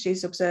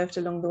strategies observed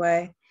along the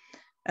way.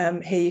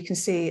 Here you can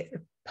see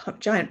a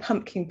giant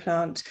pumpkin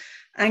plant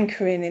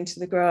anchoring into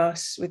the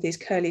grass with these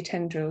curly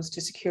tendrils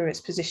to secure its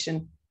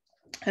position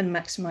and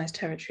maximize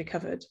territory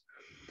covered.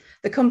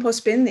 The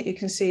compost bin that you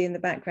can see in the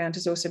background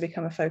has also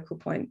become a focal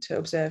point to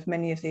observe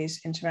many of these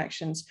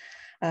interactions.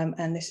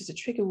 And this is a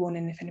trigger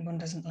warning if anyone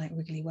doesn't like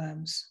wiggly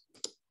worms.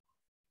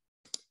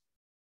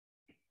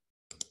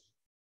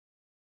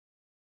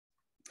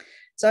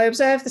 So I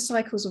observe the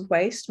cycles of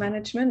waste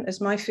management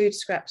as my food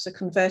scraps are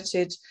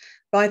converted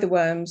by the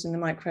worms and the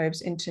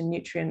microbes into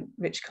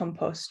nutrient-rich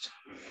compost.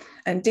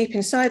 And deep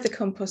inside the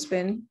compost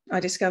bin,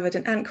 I discovered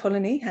an ant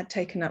colony had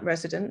taken up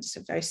residence, a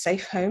very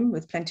safe home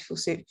with plentiful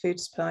food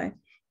supply.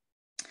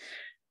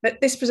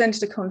 But this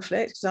presented a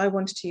conflict as I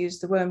wanted to use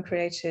the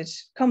worm-created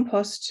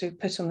compost to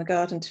put on the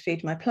garden to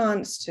feed my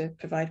plants, to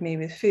provide me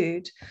with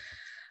food.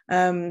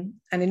 And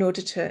in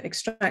order to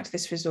extract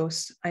this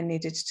resource, I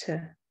needed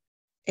to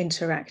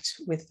interact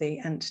with the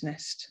ant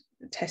nest,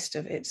 test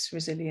of its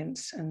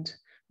resilience and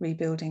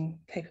rebuilding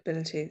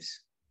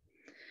capabilities.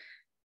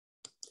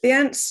 The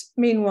ants,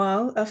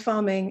 meanwhile, are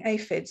farming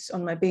aphids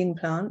on my bean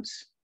plant.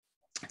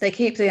 They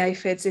keep the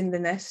aphids in the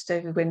nest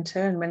over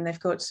winter, and when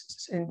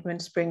when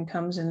spring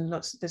comes and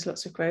there's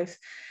lots of growth,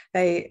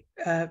 they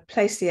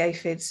place the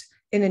aphids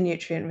in a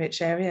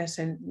nutrient-rich area,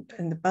 so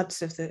in the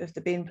buds of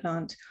the bean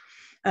plant,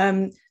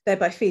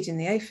 thereby feeding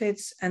the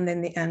aphids, and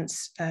then the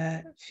ants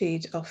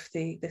feed off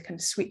the kind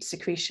of sweet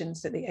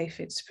secretions that the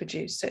aphids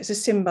produce. So it's a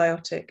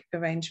symbiotic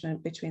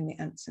arrangement between the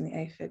ants and the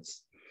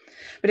aphids.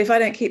 But if I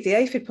don't keep the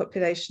aphid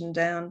population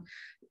down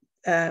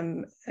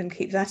and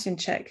keep that in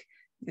check,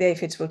 the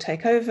aphids will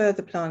take over,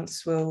 the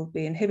plants will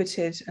be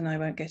inhibited, and I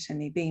won't get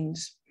any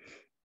beans.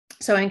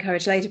 So I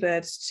encourage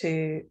ladybirds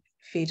to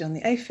feed on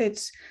the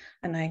aphids,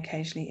 and I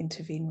occasionally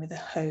intervene with a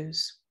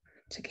hose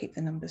to keep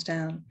the numbers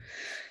down.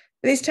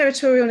 These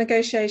territorial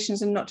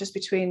negotiations are not just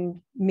between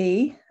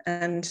me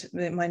and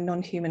my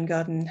non-human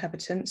garden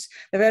inhabitants,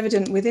 they're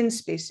evident within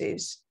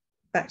species,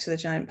 back to the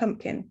giant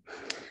pumpkin.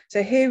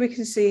 So here we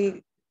can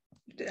see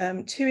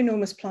two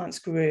enormous plants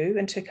grew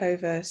and took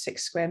over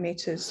 6 square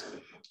meters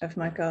of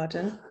my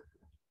garden.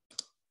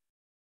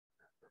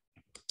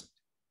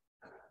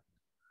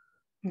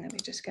 Let me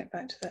just get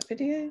back to that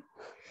video.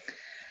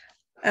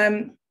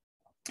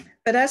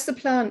 But as the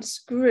plants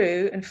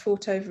grew and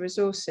fought over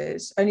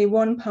resources, only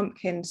one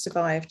pumpkin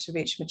survived to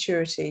reach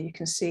maturity. You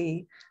can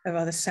see a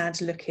rather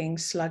sad-looking,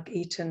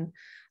 slug-eaten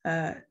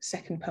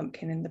second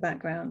pumpkin in the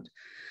background.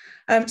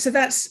 So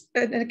that's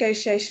a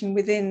negotiation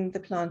within the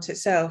plant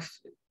itself,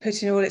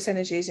 putting all its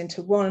energies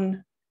into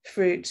one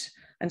fruit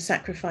and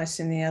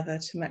sacrificing the other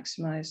to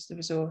maximize the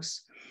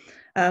resource.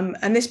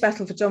 And this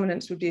battle for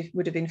dominance would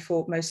have been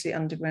fought mostly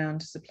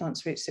underground as the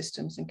plant's root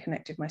systems and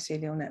connected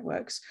mycelial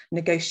networks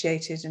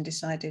negotiated and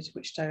decided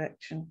which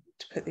direction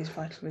to put these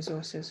vital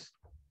resources.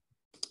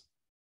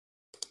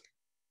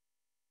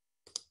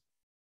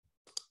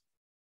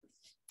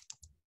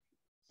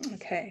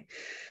 Okay,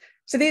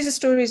 so these are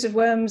stories of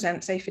worms,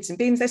 ants, aphids, and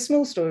beans. They're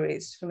small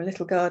stories from a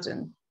little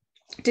garden.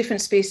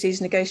 Different species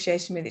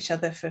negotiating with each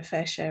other for a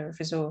fair share of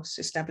resource,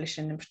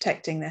 establishing and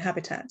protecting their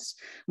habitats,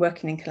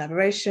 working in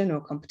collaboration or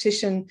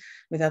competition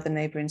with other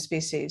neighbouring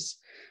species.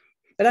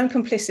 But I'm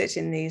complicit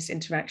in these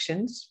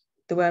interactions.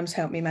 The worms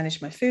help me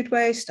manage my food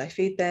waste, I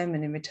feed them,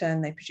 and in return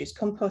they produce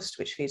compost,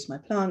 which feeds my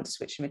plants,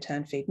 which in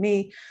return feed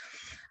me.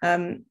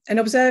 And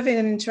observing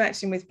and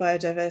interacting with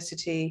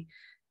biodiversity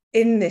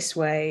in this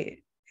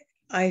way,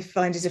 I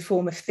find is a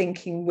form of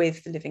thinking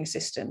with the living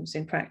systems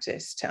in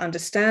practice, to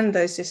understand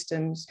those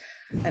systems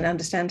and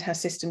understand how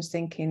systems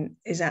thinking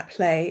is at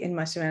play in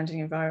my surrounding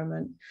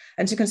environment,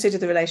 and to consider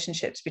the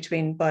relationships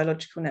between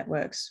biological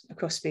networks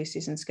across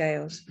species and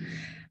scales.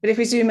 But if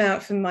we zoom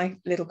out from my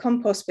little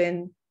compost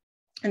bin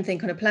and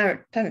think on a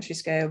planetary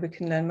scale, we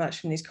can learn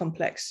much from these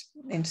complex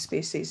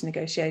interspecies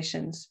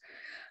negotiations,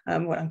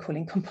 what I'm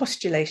calling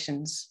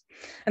compostulations.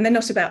 And they're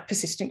not about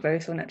persistent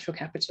growth or natural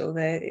capital.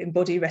 They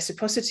embody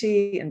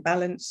reciprocity and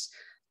balance,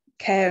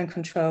 care and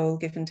control,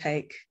 give and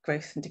take,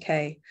 growth and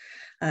decay.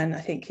 And I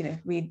think,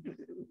 we,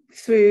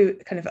 through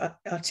kind of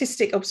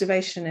artistic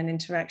observation and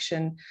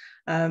interaction,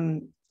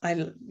 trying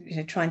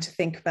to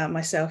think about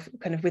myself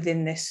kind of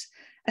within this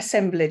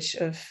assemblage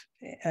of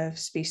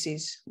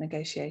species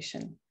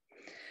negotiation.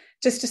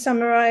 Just to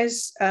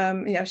summarize,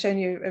 I've shown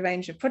you a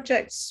range of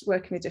projects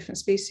working with different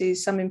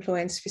species, some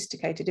employing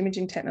sophisticated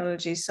imaging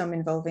technologies, some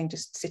involving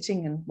just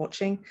sitting and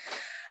watching.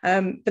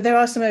 But there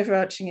are some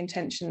overarching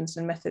intentions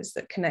and methods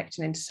that connect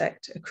and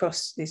intersect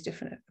across these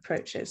different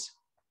approaches.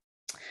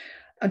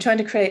 I'm trying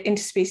to create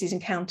interspecies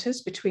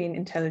encounters between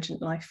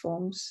intelligent life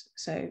forms,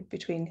 so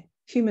between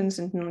humans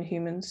and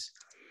non-humans,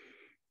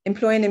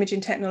 employing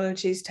imaging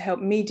technologies to help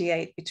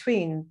mediate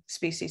between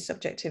species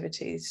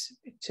subjectivities,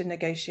 to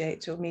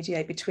negotiate or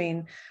mediate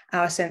between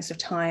our sense of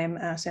time,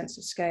 our sense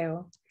of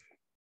scale,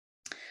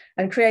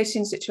 and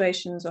creating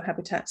situations or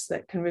habitats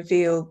that can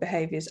reveal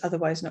behaviours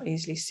otherwise not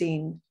easily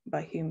seen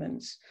by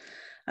humans.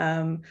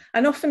 And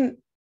often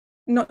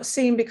not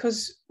seen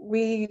because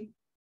we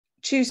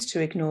choose to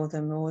ignore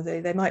them, or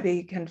they might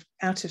be kind of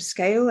out of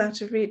scale,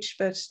 out of reach,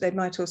 but they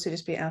might also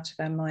just be out of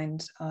our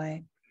mind's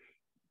eye.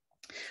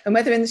 And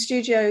whether in the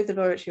studio, the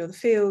laboratory or the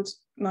field,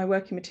 my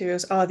working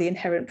materials are the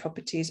inherent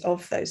properties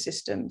of those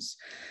systems.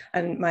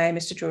 And my aim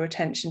is to draw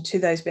attention to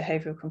those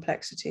behavioural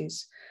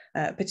complexities,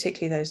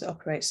 particularly those that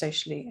operate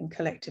socially and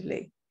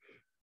collectively.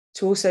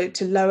 To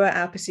lower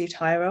our perceived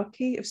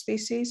hierarchy of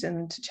species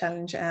and to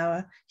challenge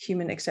our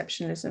human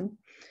exceptionalism,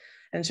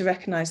 and to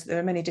recognise that there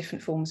are many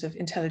different forms of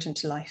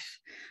intelligent life,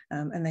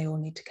 and they all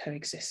need to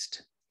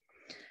coexist.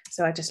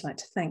 So I'd just like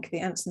to thank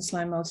the ants and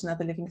slime molds and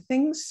other living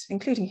things,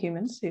 including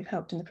humans, who've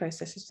helped in the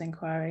processes of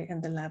inquiry,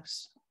 and the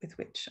labs with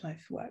which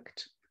I've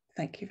worked.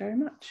 Thank you very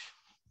much.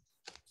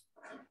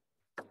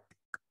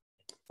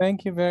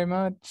 Thank you very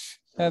much,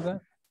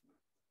 Heather.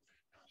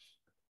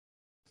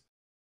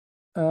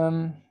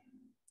 That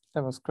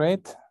was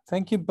great.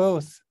 Thank you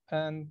both.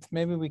 And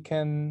maybe we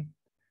can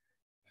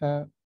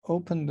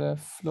open the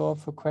floor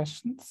for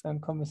questions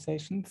and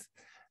conversations.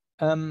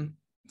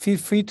 Feel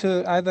free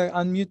to either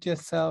unmute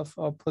yourself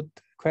or put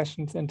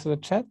questions into the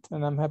chat,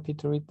 and I'm happy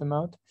to read them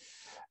out.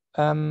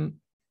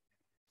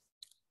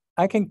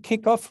 I can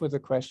kick off with a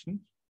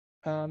question.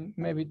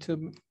 Maybe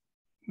to,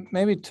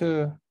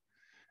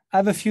 I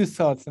have a few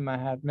thoughts in my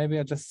head. Maybe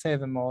I'll just say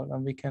them all,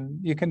 and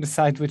you can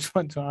decide which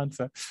one to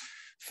answer.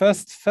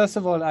 First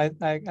of all, I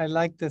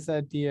like this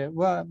idea.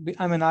 Well,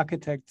 I'm an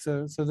architect,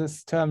 so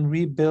this term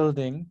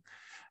rebuilding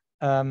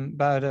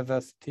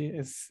biodiversity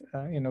is,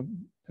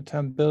 the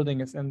term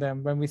building is in there.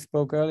 When we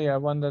spoke earlier, I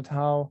wondered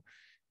how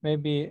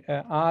maybe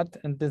art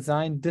and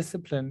design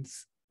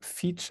disciplines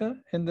feature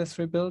in this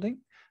rebuilding,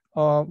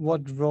 or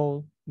what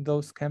role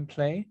those can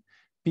play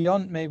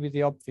beyond maybe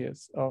the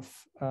obvious of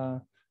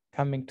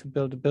coming to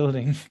build a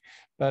building,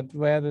 but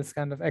where this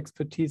kind of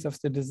expertise of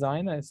the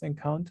designer is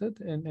encountered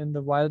in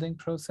the wilding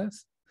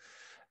process.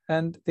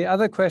 And the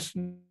other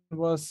question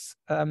was,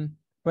 when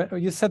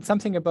you said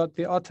something about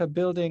the otter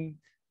building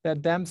their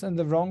dams in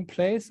the wrong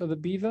place, or the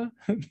beaver,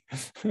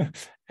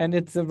 and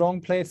it's the wrong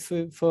place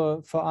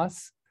for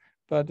us,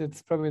 but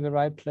it's probably the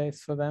right place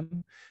for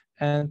them.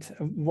 And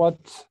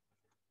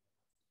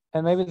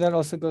maybe that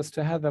also goes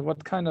to Heather,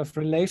 what kind of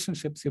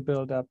relationships you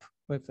build up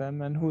with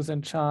them, and who's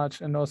in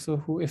charge, and also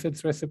who, if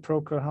it's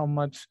reciprocal, how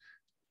much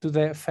do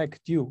they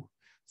affect you?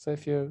 So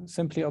if you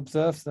simply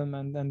observe them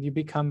and then you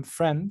become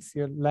friends,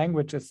 your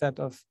language is that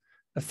of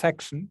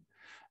affection.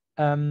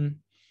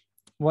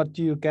 What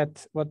do you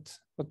get? What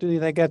do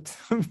they get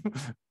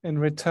in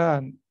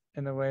return,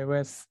 in a way?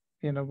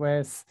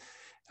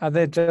 Are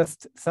they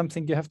just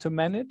something you have to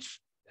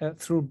manage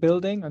through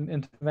building and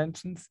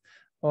interventions,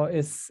 or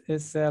is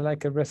there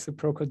like a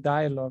reciprocal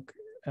dialogue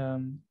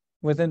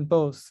within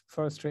both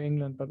Forestry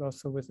England, but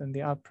also within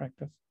the art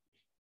practice?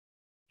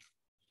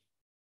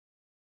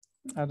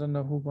 I don't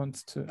know who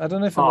wants to. I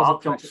don't know if it was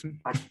a question.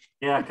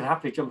 Yeah, I could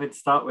happily jump in to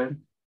start with.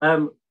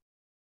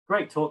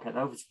 Great talk,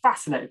 Heather. I was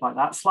fascinated by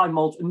that. Slime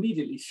molds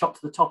immediately shot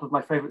to the top of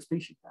my favourite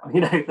species now,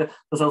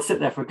 because I'll sit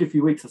there for a good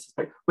few weeks, I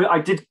suspect. I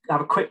did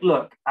have a quick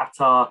look at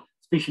our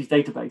species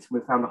database, and we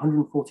found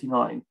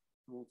 149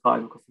 all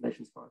time across the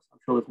nation's forest. I'm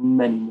sure there's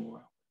many more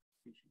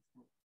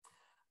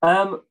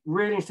out there.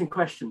 Really interesting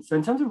question. So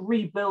in terms of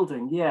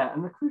rebuilding, yeah,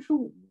 and the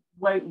crucial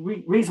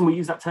reason we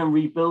use that term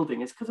rebuilding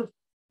is because of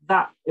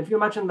that. If you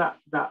imagine that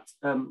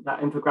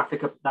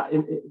infographic,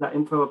 that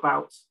info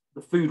about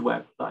the food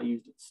web that I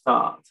used at the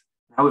start,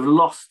 how we've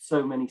lost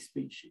so many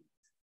species,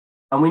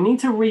 and we need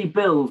to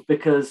rebuild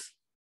because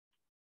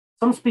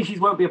some species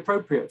won't be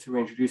appropriate to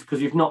reintroduce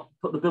because you've not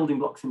put the building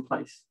blocks in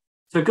place.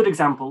 So a good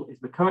example is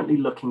we're currently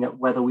looking at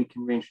whether we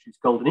can reintroduce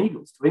golden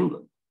eagles to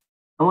England.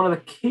 And one of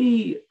the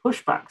key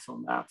pushbacks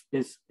on that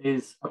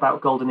is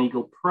about golden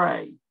eagle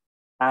prey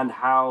and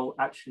how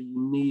actually you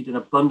need an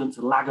abundance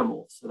of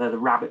lagomorphs, so they're the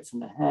rabbits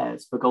and the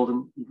hares, for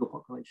golden eagle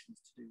populations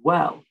to do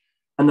well.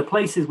 And the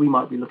places we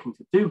might be looking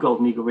to do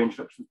golden eagle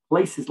reintroduction,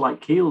 places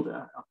like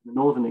Kielder up in the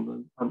northern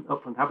England and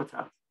upland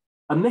habitat,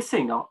 are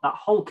missing that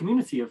whole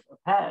community of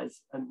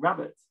hares and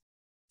rabbits.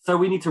 So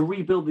we need to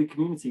rebuild the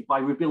community by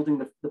rebuilding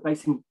the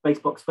base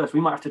blocks first. We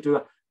might have to do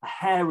a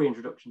hare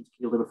reintroduction to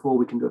Kielder before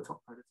we can do a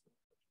top predator.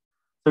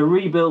 So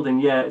rebuilding,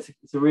 yeah,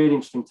 it's a really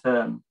interesting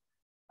term.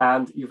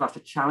 And you've asked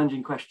a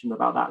challenging question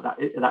about that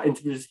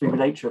interdisciplinary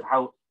nature of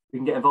how we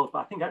can get involved. But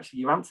I think actually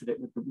you answered it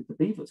with the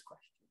beavers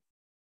question.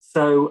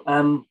 So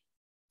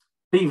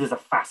beavers are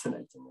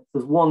fascinating. If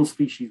there's one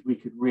species we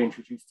could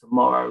reintroduce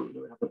tomorrow that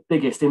would have the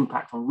biggest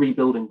impact on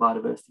rebuilding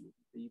biodiversity, would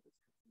be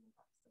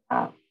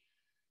beavers.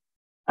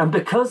 And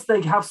because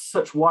they have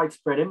such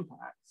widespread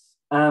impacts,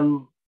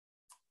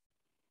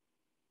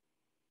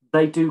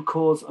 they do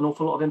cause an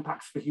awful lot of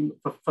impacts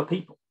for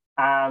people.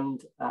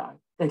 And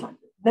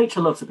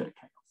nature loves a bit of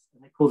chaos,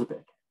 and they cause a bit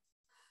of chaos.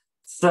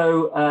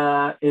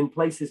 So in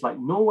places like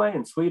Norway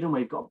and Sweden,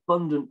 where you've got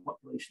abundant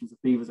populations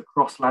of beavers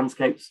across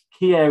landscapes,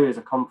 key areas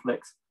of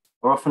conflicts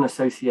are often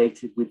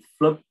associated with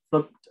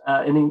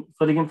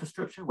flooding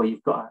infrastructure, where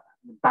you've got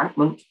an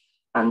embankment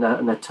and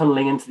they're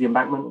tunneling into the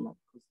embankment, and that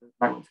causes the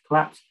embankment to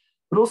collapse.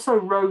 But also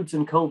roads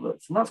and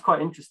culverts. And that's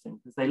quite interesting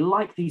because they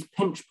like these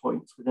pinch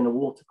points within a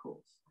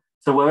watercourse.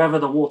 So wherever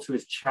the water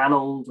is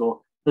channeled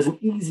or there's an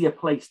easier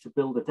place to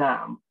build a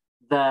dam,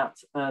 then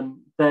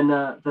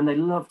they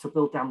love to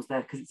build dams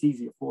there because it's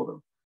easier for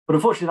them. But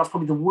unfortunately, that's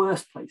probably the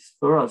worst place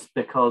for us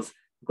because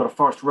we've got a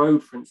forest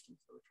road, for instance,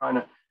 that we're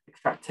trying to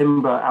extract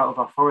timber out of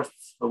our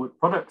forests for wood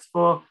products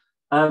for.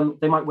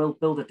 They might well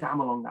build a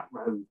dam along that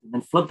road and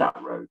then flood that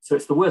road. So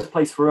it's the worst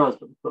place for us,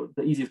 but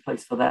the easiest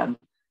place for them.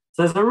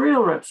 So there's a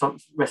real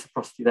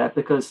reciprocity there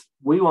because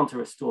we want to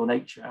restore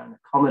nature and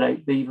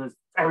accommodate beavers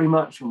very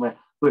much. And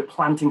we're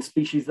planting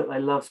species that they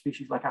love,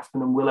 species like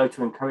aspen and willow,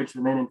 to encourage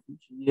them in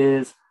future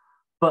years.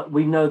 But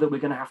we know that we're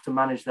going to have to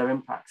manage their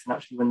impacts. And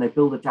actually, when they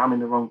build a dam in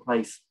the wrong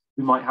place,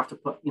 we might have to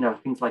put,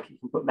 things like you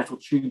can put metal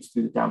tubes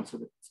through the dam so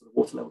that the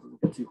water level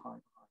doesn't get too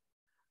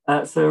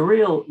high. So a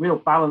real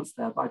balance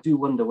there. But I do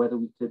wonder whether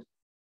we could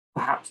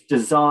perhaps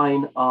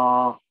design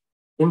our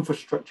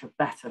infrastructure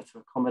better to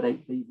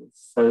accommodate beavers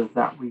so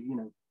that we,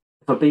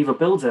 if a beaver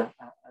builds a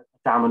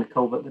dam and a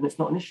culvert, then it's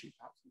not an issue.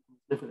 Perhaps we can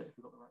live with it if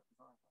we've got the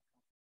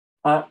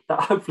right design. That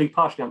hopefully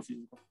partially answers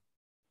your question.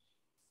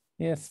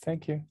 Yes,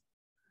 thank you.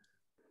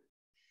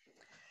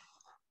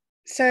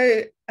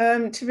 So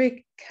to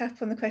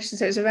recap on the question,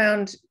 so it's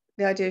around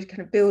the idea of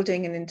kind of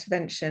building an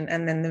intervention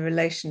and then the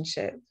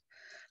relationship.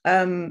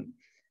 So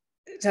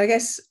I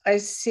guess I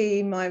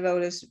see my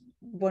role as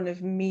one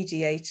of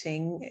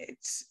mediating.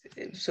 It's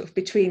sort of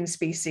between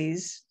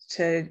species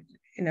to,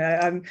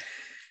 I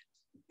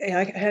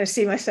kind of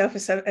see myself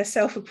as a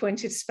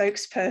self-appointed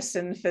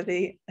spokesperson for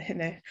the,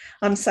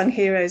 unsung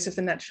heroes of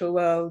the natural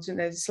world.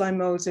 Slime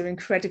molds are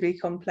incredibly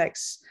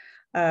complex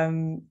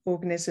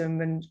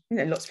organism, and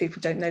lots of people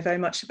don't know very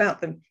much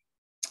about them.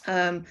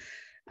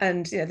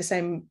 And the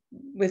same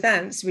with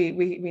ants. We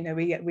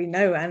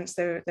know ants.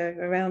 They're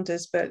around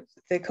us, but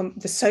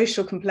the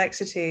social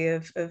complexity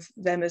of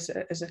them as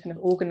a kind of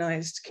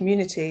organised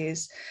community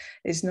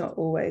is not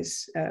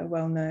always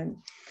well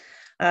known.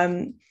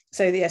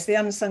 So yes, the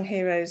unsung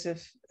heroes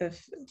of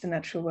the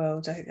natural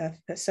world. I'm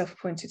a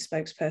self-appointed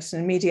spokesperson,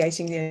 and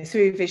mediating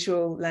through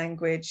visual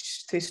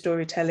language, through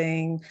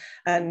storytelling,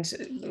 and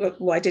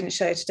what I didn't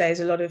show today is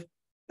a lot of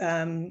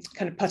kind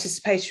of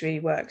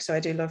participatory work. So I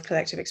do a lot of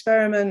collective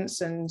experiments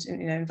and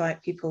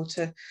invite people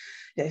to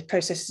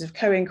processes of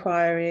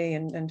co-inquiry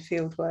and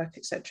field work,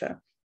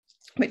 etc.,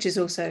 which is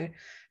also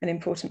an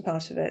important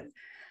part of it.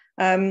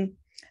 And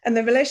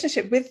the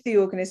relationship with the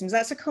organisms,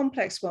 that's a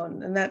complex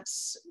one, and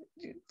that's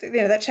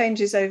that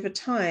changes over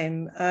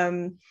time.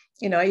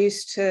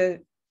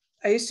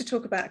 I used to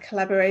talk about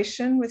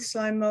collaboration with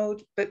slime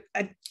mold, but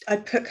I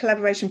put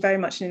collaboration very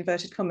much in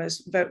inverted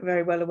commas,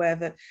 very well aware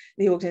that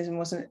the organism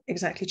wasn't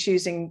exactly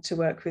choosing to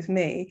work with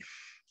me.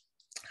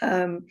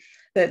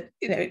 That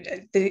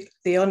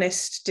the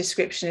honest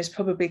description is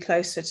probably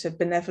closer to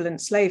benevolent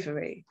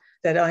slavery,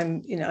 that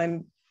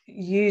I'm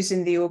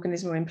using the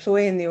organism or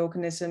employing the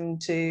organism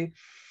to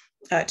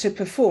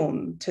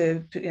perform,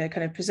 to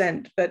kind of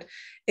present, but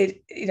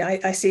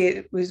I see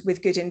it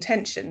with good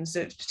intentions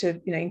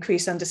to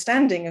increase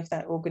understanding of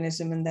that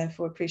organism and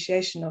therefore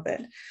appreciation of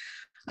it.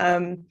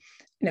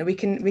 We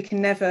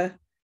can never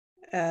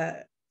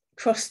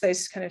cross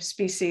those kind of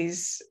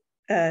species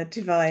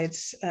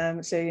divides.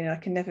 So I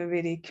can never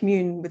really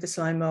commune with the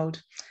slime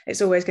mold.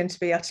 It's always going to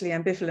be utterly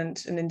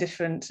ambivalent and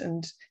indifferent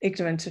and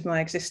ignorant of my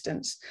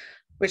existence,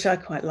 which I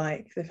quite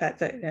like, the fact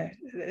that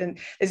and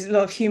there's a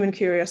lot of human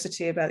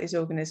curiosity about these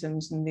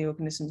organisms, and the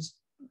organisms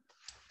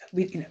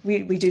we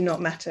do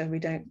not matter. We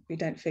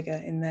don't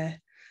figure in their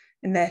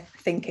their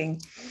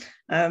thinking.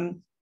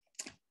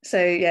 So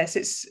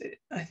yes,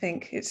 I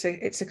think it's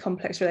a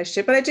complex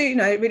relationship, but I do,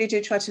 I really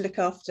do try to look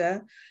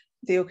after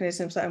the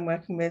organisms that I'm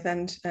working with,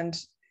 and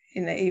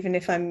even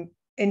if I'm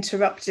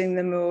interrupting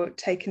them or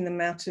taking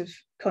them out of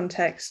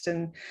context,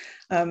 and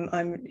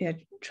I'm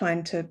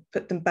trying to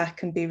put them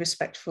back and be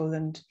respectful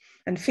and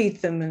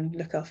feed them and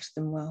look after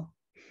them well.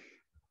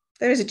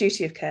 There is a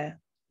duty of care.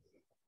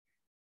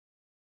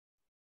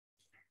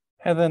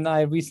 Heather and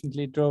I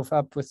recently drove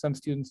up with some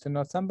students to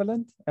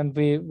Northumberland, and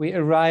we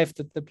arrived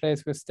at the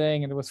place we're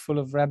staying, and it was full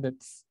of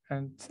rabbits.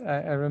 And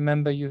I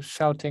remember you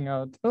shouting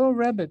out, "Oh,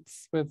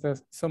 rabbits!" with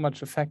so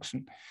much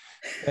affection.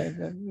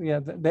 Yeah,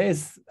 there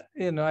is,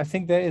 I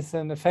think there is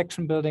an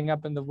affection building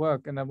up in the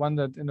work, and I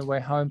wondered in a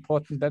way how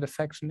important that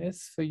affection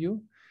is for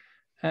you,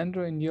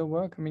 Andrew, in your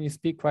work. I mean, you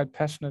speak quite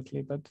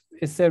passionately, but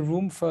is there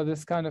room for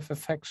this kind of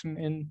affection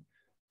in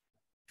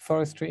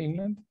Forestry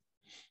England?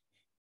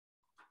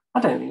 I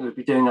don't think we'd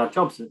be doing our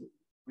jobs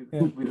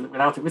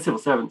without it. We're civil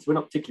servants. We're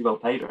not particularly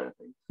well paid or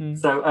anything.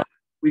 So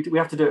we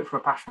have to do it for a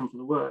passion for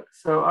the work.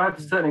 So I've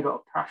certainly got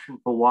a passion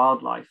for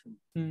wildlife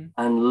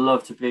and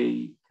love to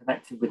be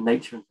connected with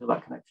nature and feel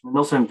that connection, and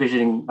also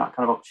envisioning that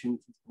kind of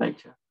opportunity for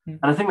nature. And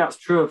I think that's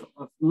true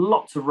of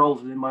lots of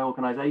roles within my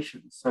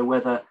organisation. So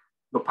whether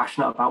you're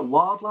passionate about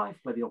wildlife,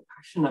 whether you're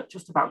passionate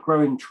just about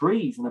growing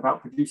trees and about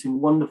producing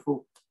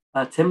wonderful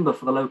timber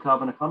for the low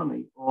carbon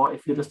economy, or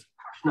if you're just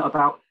passionate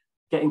about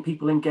getting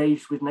people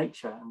engaged with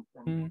nature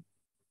and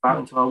out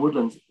into our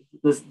woodlands,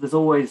 there's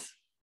always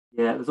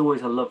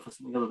a love for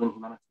something other than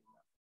humanity.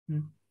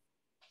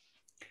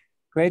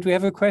 Great, we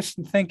have a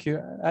question. Thank you.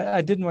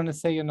 I didn't want to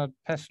say you're not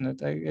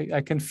passionate.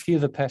 I can feel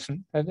the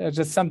passion. I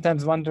just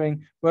sometimes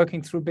wondering,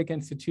 working through big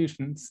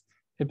institutions,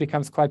 it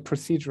becomes quite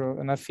procedural,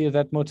 and I feel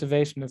that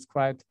motivation is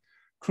quite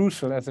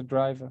crucial as a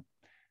driver.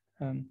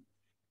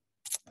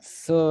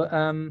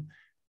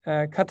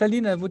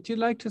 Catalina, would you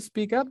like to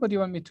speak up, or do you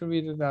want me to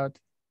read it out?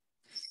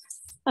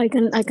 I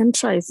can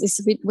try. It's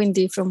a bit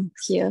windy from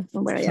here,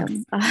 from where I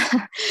am.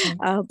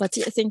 But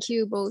yeah, thank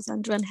you both,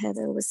 Andrew and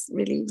Heather. It was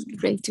really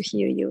great to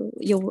hear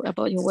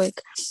about your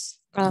work.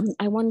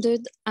 I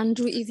wondered,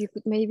 Andrew, if you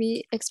could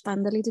maybe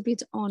expand a little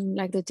bit on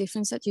like the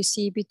difference that you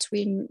see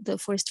between the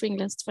Forestry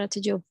England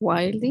strategy of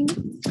wilding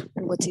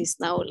and what is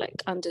now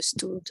like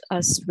understood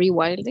as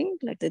rewilding,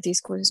 like the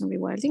discourses on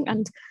rewilding.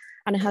 And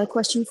I had a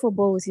question for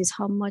both: is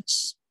how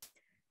much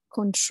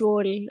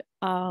control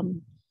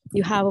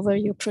you have over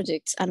your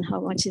projects, and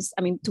how much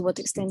to what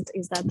extent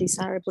is that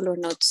desirable or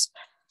not?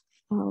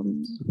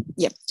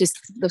 Yeah, just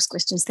those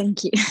questions.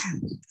 Thank you.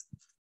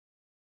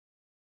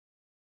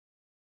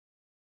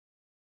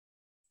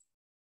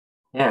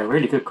 Yeah,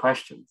 really good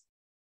questions.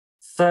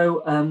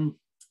 So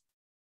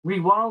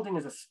rewilding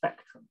is a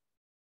spectrum,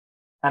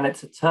 and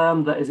it's a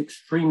term that is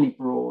extremely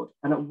broad.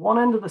 And at one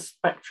end of the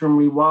spectrum,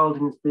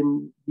 rewilding has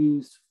been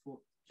used for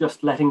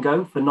just letting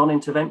go, for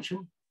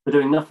non-intervention, for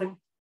doing nothing.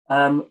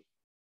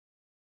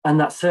 And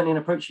that's certainly an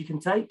approach you can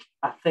take.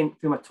 I think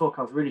through my talk,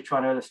 I was really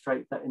trying to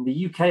illustrate that in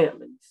the UK, at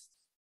least,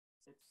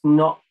 it's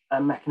not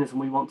a mechanism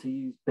we want to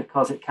use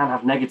because it can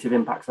have negative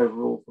impacts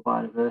overall for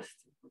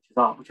biodiversity, which is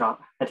our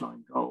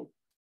headline goal.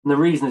 And the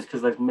reason is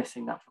because there's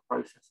missing natural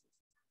processes.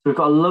 So we've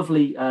got a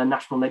lovely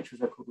national nature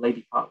reserve called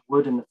Lady Park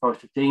Wood in the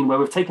Forest of Dean, where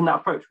we've taken that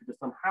approach. We've just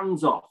done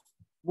hands off.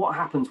 What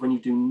happens when you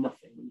do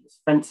nothing? You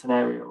just fence an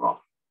area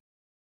off.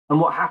 And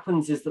what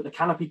happens is that the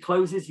canopy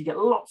closes, you get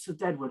lots of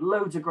deadwood,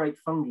 loads of great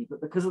fungi, but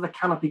because of the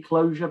canopy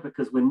closure,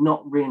 because we're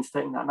not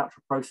reinstating that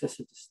natural process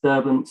of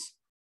disturbance,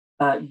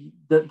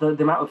 the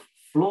amount of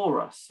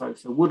flora, so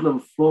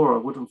woodland flora,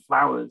 woodland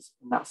flowers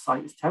in that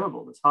site is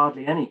terrible. There's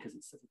hardly any because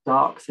it's such a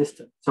dark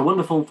system. So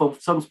wonderful for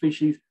some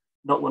species,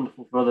 not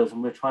wonderful for others.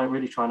 And we're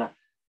really trying to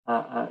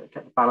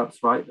get the balance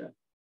right there.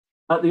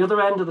 At the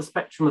other end of the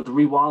spectrum, of the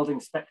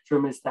rewilding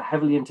spectrum, is the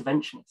heavily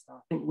interventionist. And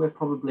I think we're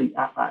probably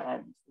at that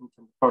end in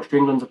terms of Forestry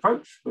England's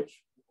approach,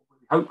 which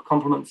we hope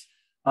complements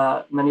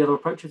many other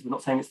approaches. We're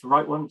not saying it's the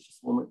right one, it's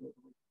just one that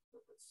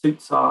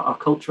suits our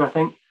culture, I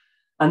think.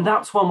 And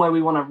that's one where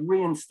we want to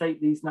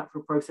reinstate these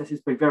natural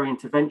processes, be very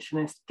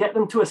interventionist, get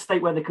them to a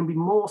state where they can be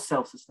more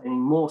self-sustaining,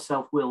 more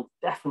self-willed,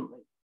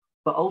 definitely.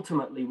 But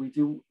ultimately, we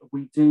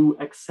do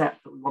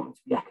accept that we want them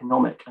to be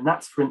economic. And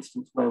that's, for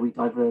instance, where we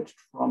diverged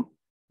from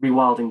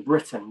Rewilding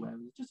Britain, where it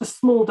was just a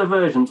small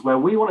divergence where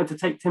we wanted to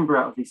take timber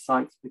out of these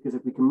sites because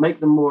if we can make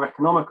them more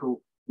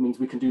economical, it means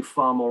we can do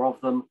far more of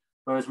them.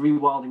 Whereas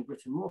Rewilding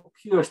Britain, more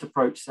purist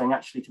approach, saying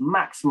actually to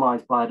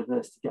maximize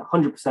biodiversity, get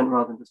 100%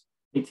 rather than just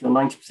 80 or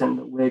 90%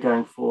 that we're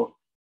going for,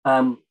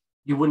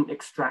 you wouldn't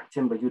extract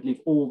timber, you'd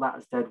leave all that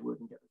as dead wood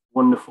and get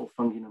wonderful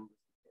fungi numbers.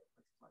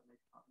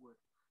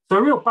 So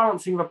a real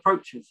balancing of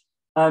approaches.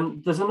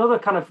 There's another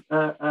kind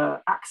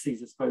of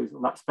axis, I suppose,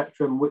 on that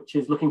spectrum, which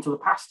is looking to the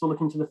past or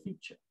looking to the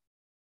future.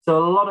 So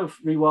a lot of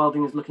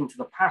rewilding is looking to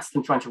the past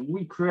and trying to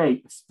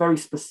recreate this very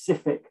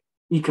specific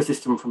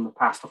ecosystem from the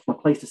past, often a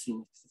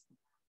Pleistocene ecosystem,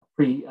 a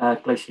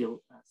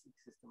pre-glacial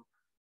ecosystem.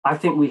 I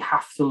think we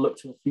have to look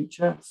to the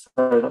future.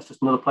 So that's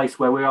just another place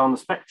where we are on the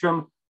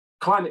spectrum.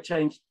 climate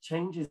change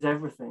changes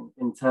everything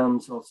in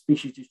terms of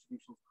species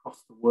distribution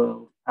across the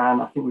world.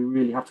 And I think we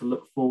really have to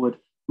look forward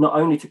not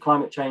only to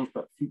climate change,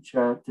 but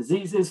future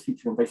diseases,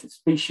 future invasive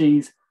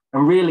species,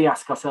 and really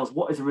ask ourselves,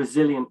 what is a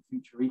resilient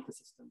future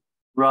ecosystem,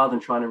 rather than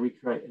trying to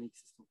recreate an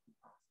ecosystem.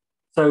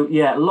 So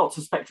yeah, lots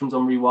of spectrums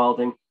on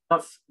rewilding. I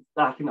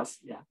think that's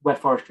where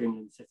Forestry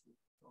England sits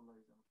on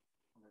those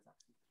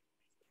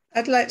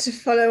I'd like to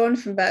follow on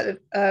from that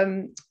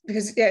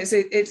because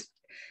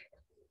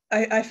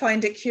I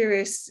find it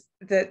curious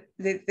that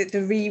the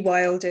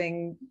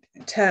rewilding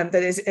term,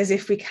 that is as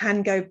if we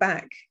can go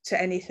back to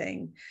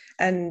anything,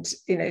 and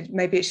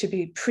maybe it should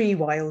be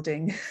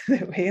pre-wilding,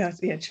 that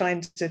we are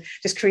trying to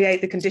just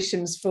create the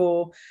conditions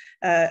for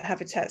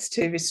habitats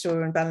to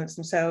restore and balance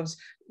themselves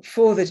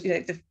for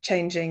the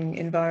changing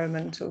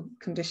environmental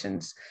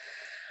conditions.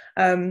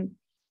 And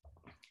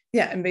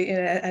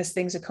as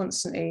things are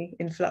constantly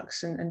in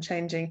flux and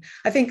changing.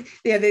 I think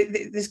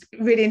there's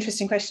really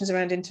interesting questions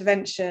around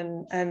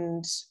intervention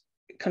and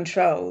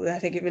control. I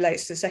think it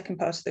relates to the second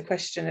part of the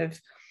question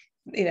of,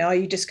 are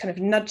you just kind of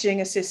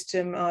nudging a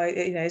system?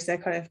 Is there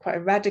kind of quite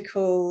a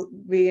radical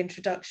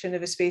reintroduction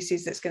of a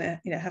species that's going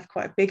to have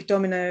quite a big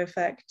domino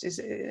effect? Is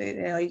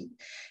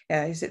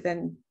it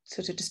then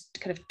sort of just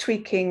kind of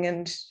tweaking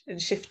and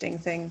shifting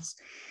things?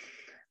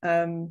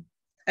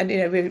 And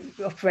we're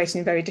operating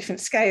in very different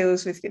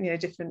scales with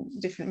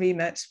different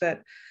remits,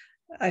 but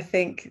I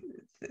think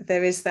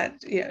there is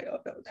that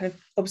kind of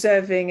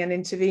observing and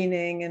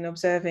intervening and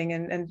observing,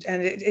 and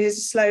it is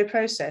a slow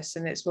process,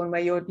 and it's one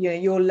where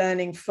you're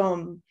learning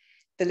from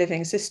the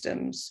living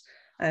systems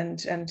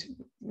and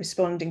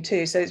responding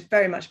to. So it's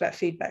very much about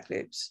feedback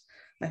loops,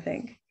 I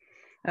think.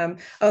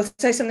 I'll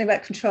say something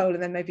about control,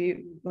 and then maybe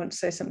you want to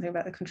say something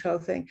about the control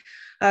thing.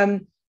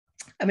 I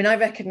mean, I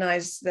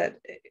recognise that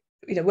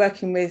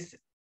working with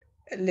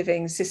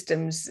living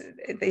systems,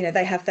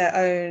 they have their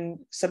own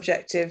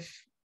subjective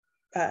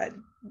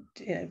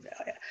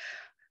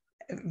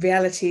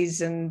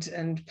realities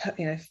and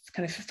kind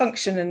of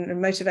function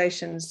and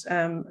motivations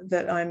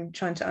that I'm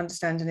trying to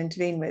understand and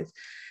intervene with.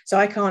 So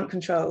I can't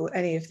control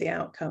any of the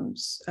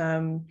outcomes,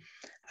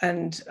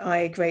 and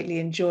I greatly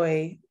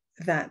enjoy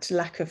that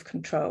lack of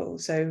control.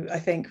 So I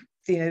think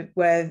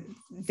where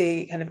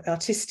the kind of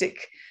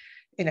artistic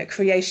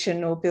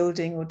creation or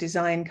building or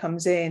design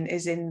comes in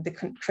is in the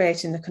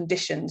creating the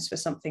conditions for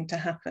something to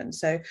happen.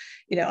 So,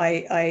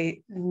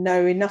 I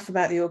know enough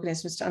about the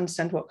organisms to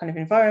understand what kind of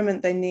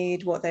environment they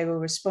need, what they will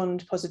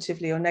respond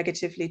positively or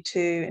negatively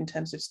to in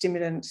terms of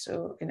stimulants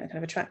or, kind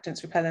of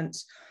attractants,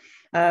 repellents.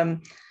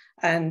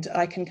 And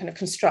I can kind of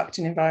construct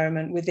an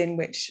environment within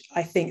which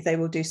I think they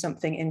will do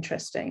something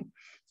interesting,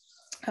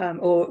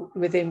 or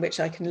within which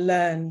I can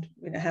learn,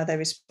 how they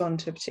respond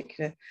to a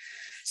particular.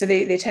 So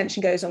the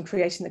attention goes on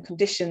creating the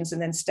conditions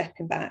and then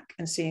stepping back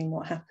and seeing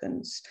what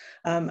happens.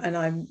 And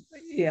I'm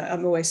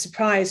always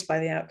surprised by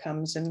the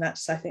outcomes, and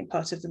that's, I think,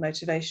 part of the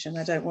motivation.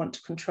 I don't want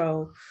to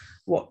control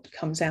what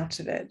comes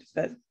out of it,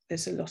 but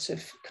there's a lot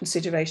of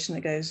consideration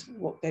that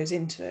what goes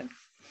into it.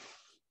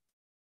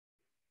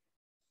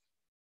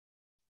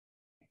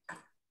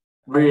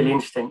 Really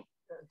interesting.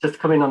 Just to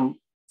come in on,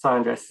 sorry,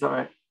 Andreas, is that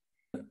right?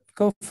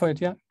 Go for it,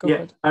 yeah. Go for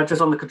it.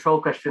 Just on the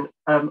control question,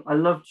 I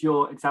loved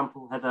your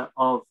example, Heather,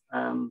 of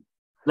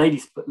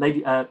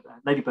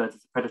ladybirds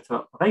as a predator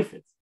of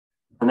aphids,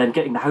 and then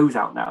getting the hose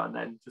out now and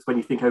then, just when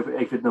you think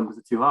aphid numbers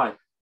are too high.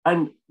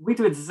 And we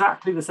do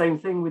exactly the same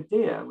thing with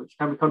deer, which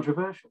can be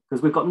controversial,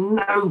 because we've got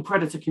no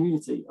predator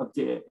community of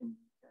deer in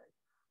the UK.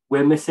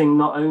 We're missing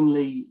not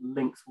only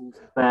lynx, wolves,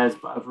 and bears,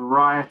 but a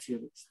variety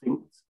of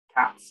extinct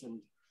cats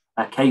and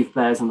cave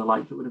bears and the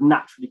like that would have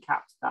naturally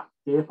capped that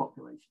deer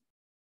population.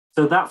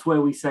 So that's where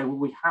we say, well,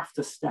 we have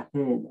to step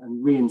in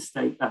and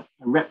reinstate that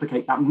and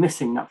replicate that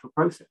missing natural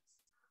process.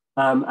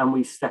 And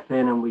we step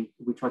in and we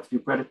try to do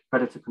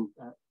predator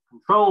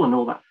control and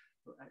all that.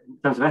 In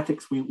terms of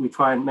ethics, we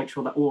try and make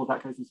sure that all of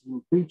that goes into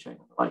the food chain.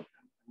 Like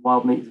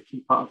wild meat is a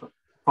key part of the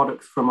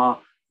products from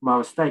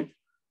our estate.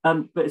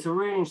 But it's a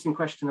really interesting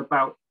question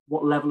about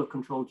what level of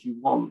control do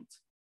you want.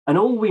 And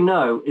all we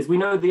know is we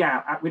know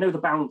the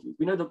boundaries.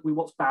 We know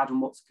what's bad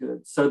and what's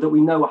good, so that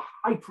we know a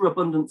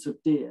hyperabundance of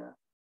deer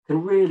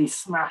can really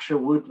smash a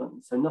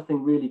woodland, so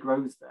nothing really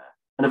grows there.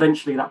 And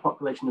eventually that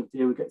population of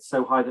deer would get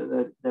so high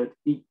that they'd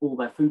eat all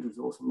their food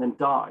resource and then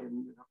die,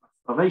 and you'd have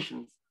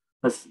starvation,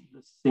 as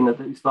seen at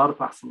the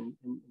Oostvaarderplassen in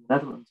the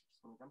Netherlands.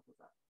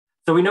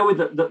 So we know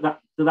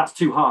that's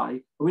too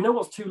high, but we know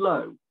what's too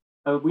low.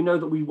 We know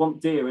that we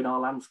want deer in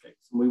our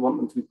landscapes, and we want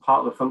them to be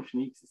part of a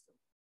functioning ecosystem.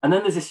 And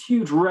then there's this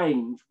huge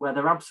range where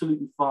they're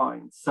absolutely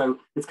fine. So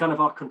it's kind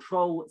of our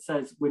control that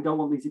says we don't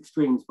want these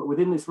extremes, but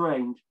within this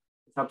range,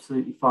 it's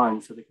absolutely fine,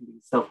 so they can be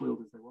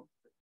self-willed as they want to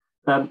be.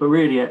 But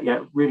really,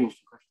 really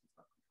interesting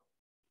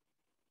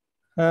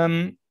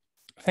questions.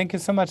 Thank you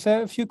so much. There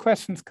are a few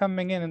questions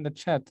coming in the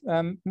chat.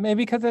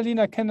 Maybe,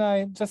 Catalina, can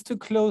I, just to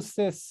close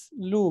this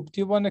loop,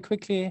 do you want to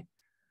quickly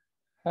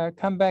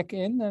come back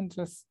in and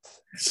just...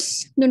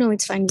 No,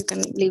 it's fine. You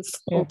can leave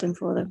open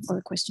for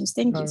the questions.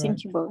 Thank you.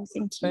 Thank you both.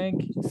 Thank you.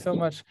 Thank you so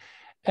much.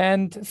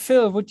 And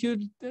Phil, would you?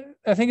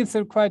 I think it's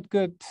a quite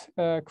good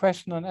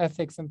question on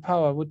ethics and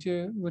power. Would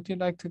you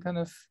like to kind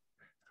of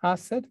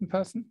ask that in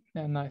person?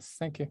 Yeah, nice.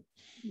 Thank you.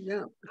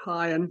 Yeah.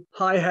 Hi, and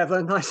hi,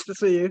 Heather. Nice to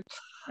see you.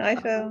 Hi,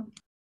 Phil.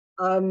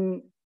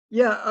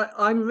 Yeah,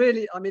 I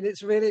mean,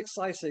 it's really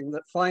exciting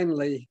that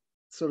finally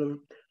sort of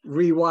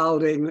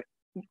rewilding,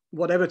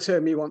 whatever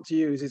term you want to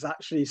use, is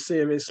actually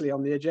seriously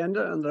on the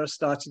agenda, and there are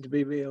starting to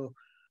be real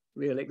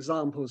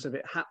examples of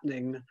it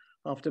happening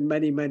after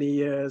many, many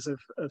years of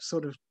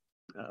sort of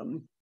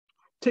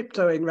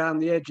tiptoeing around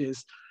the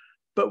edges.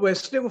 But we're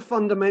still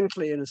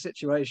fundamentally in a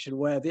situation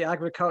where the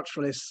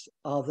agriculturalists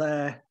are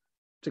there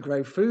to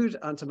grow food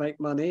and to make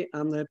money,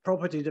 and the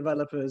property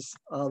developers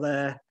are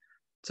there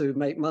to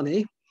make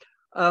money.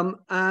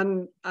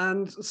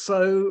 And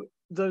so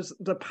there's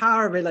the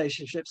power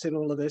relationships in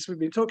all of this. We've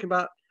been talking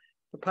about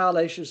the power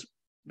relationships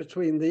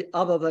between the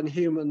other than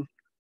human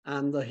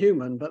and the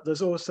human, but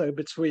there's also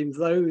between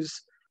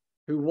those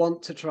who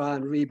want to try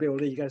and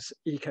rebuild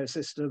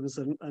ecosystems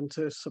and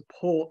to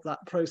support that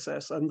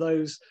process, and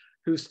those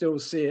who still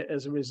see it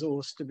as a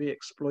resource to be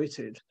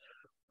exploited.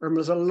 And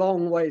there's a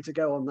long way to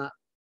go on that,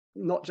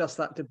 not just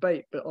that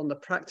debate, but on the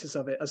practice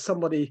of it. As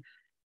somebody,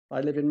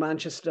 I live in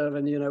Manchester,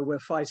 and we're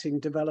fighting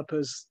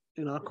developers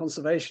in our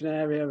conservation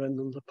area and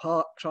in the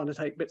park, trying to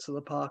take bits of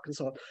the park and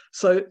so on.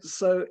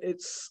 So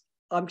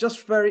I'm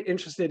just very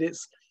interested.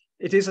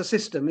 It is a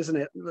system, isn't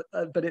it?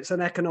 But it's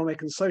an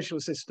economic and social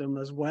system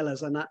as well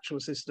as a natural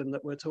system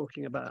that we're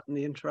talking about, and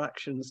the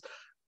interactions.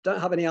 Don't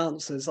have any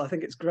answers. I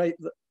think it's great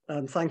that,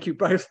 thank you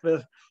both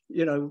for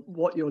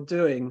what you're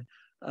doing.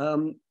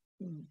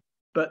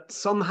 But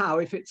somehow,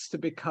 if it's to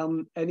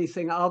become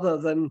anything other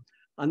than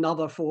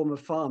another form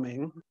of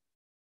farming,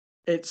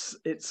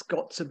 it's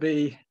got to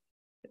be,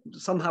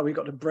 somehow we've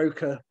got to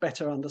broker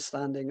better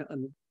understanding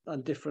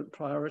and different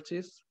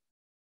priorities.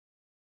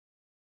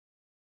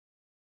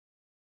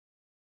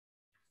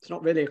 It's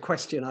not really a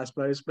question, I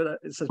suppose, but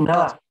it's a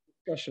part of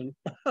the discussion.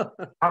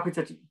 Happy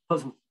to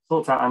put some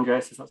thoughts out,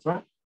 Andreas, if that's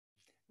right.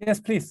 Yes,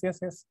 please. Yes.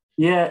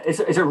 Yeah, it's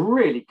a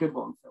really good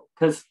one, Phil,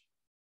 because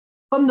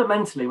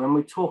fundamentally, when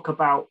we talk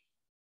about,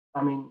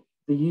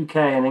 the UK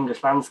and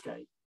English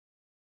landscape,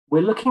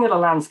 we're looking at a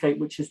landscape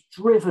which is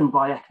driven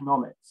by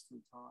economics through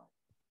time.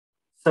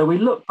 So we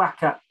look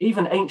back at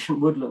even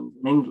ancient woodland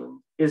in England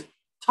is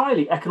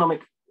entirely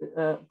economic,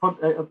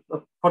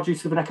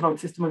 produce of an economic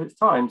system of its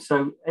time.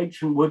 So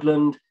ancient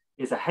woodland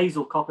is a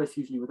hazel coppice,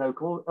 usually with oak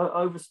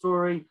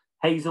overstory,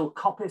 hazel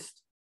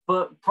coppiced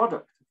for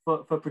product,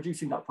 for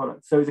producing that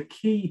product. So it's a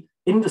key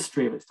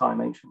industry of its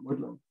time, ancient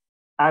woodland.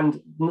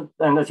 And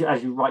as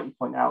you rightly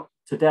point out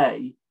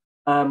today,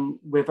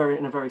 we're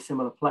in a very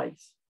similar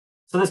place.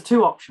 So there's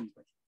two options.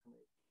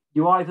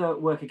 You either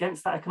work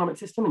against that economic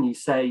system and you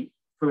say,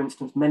 for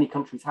instance, many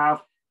countries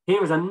have,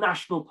 here is a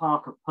national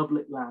park of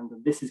public land,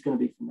 and this is going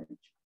to be for nature.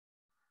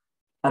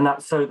 And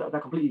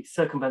that completely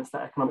circumvents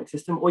that economic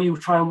system. Or you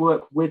try and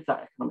work with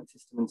that economic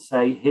system and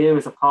say, here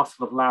is a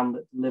parcel of land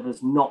that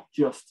delivers not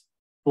just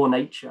for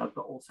nature,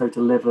 but also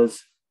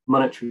delivers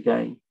monetary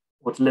gain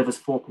or delivers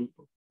for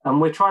people.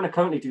 And we're trying to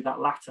currently do that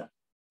latter.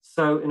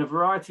 So in a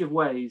variety of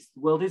ways,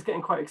 the world is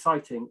getting quite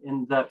exciting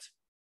in that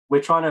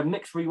we're trying to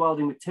mix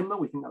rewilding with timber.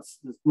 We think there's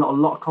not a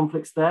lot of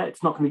conflicts there.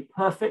 It's not going to be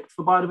perfect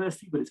for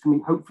biodiversity, but it's going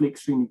to be hopefully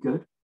extremely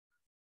good.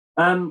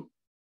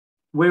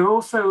 We're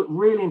also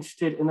really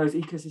interested in those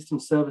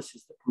ecosystem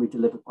services that can be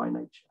delivered by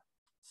nature.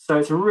 So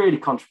it's a really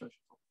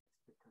controversial topic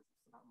because it's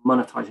about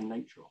monetizing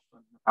nature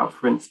often, about,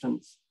 for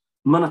instance,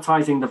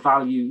 monetizing the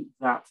value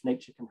that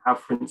nature can have,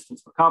 for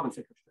instance, for carbon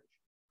sequestration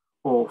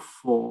or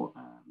for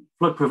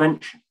flood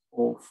prevention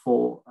or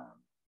for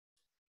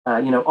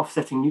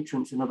offsetting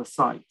nutrients in other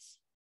sites.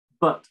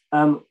 But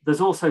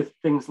there's also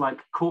things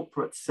like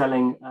corporates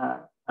selling,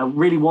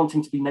 really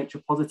wanting to be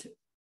nature positive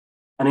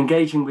and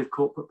engaging with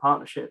corporate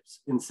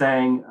partnerships in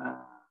saying,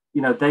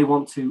 they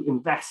want to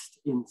invest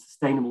in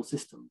sustainable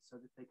systems so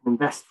that they can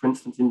invest, for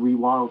instance, in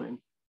rewilding.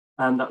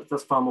 And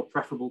that's far more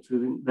preferable to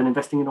them than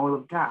investing in oil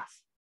and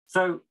gas.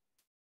 So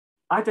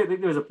I don't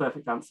think there is a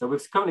perfect answer.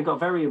 We've currently got a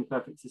very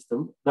imperfect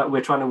system that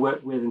we're trying to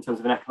work with in terms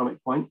of an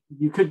economic point.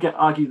 You could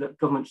argue that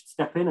government should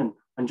step in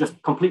and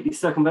just completely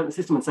circumvent the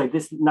system and say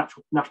this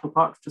national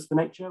park's just for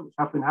nature, which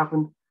happened.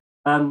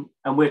 And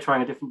we're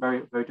trying a different,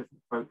 very, very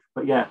different approach.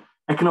 But yeah,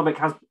 economics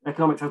has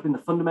been the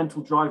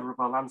fundamental driver of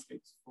our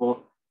landscapes for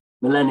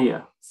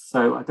millennia.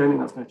 So I don't think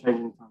that's going to change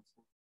anytime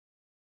soon.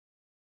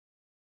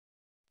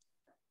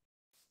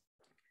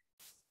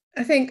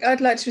 I think I'd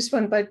like to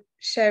respond by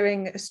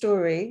sharing a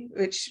story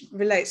which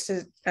relates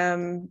to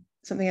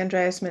something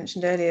Andreas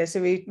mentioned earlier. So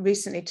we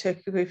recently took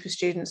a group of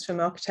students from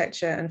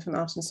architecture and from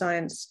art and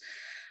science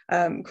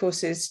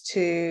courses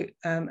to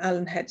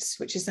Allen Heads,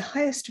 which is the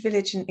highest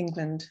village in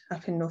England,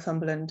 up in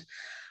Northumberland.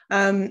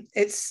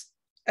 As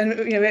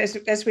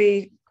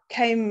we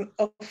came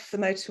off the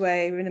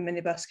motorway, we were in a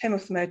minibus, came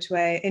off the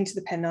motorway into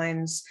the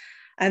Pennines,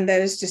 and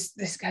there was just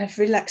this kind of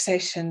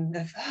relaxation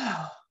of,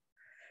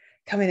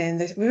 coming in.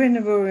 We're in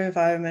a rural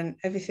environment,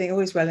 everything, all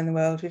is well in the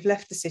world. We've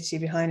left the city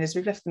behind us,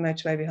 we've left the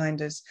motorway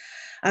behind us.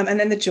 And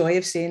then the joy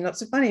of seeing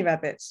lots of bunny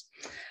rabbits.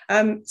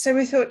 So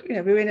we thought, you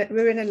know,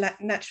 we're in a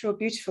natural,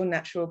 beautiful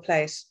natural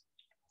place.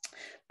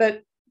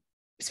 But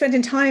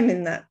spending time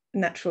in that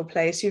natural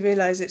place, you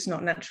realize it's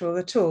not natural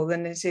at all,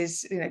 and it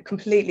is, you know,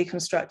 completely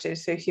constructed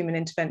through human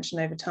intervention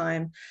over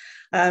time.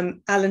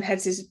 Allen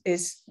Heads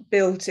is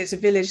built, it's a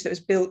village that was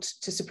built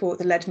to support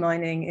the lead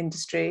mining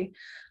industry.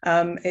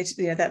 It's,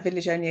 you know, that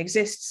village only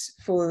exists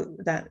for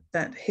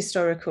that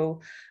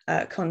historical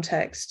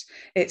context.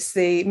 It's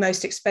the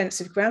most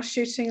expensive grouse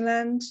shooting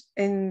land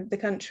in the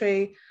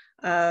country.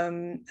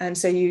 And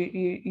so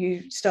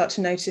you start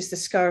to notice the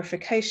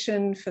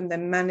scarification from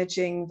them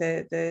managing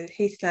the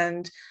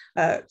heathland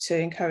to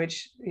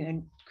encourage,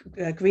 you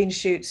know, green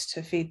shoots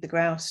to feed the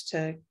grouse,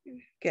 to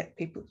get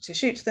people to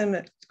shoot them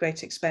at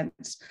great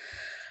expense.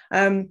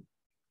 And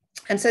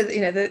so,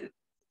 you know, the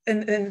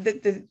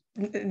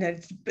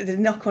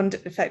knock-on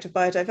effect of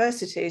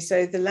biodiversity.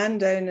 So the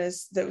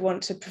landowners that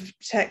want to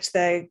protect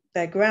their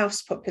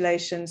grouse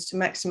populations to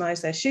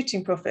maximize their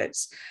shooting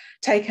profits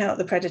take out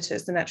the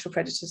predators, the natural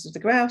predators of the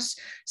grouse.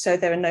 So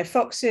there are no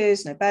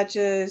foxes, no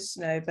badgers,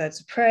 no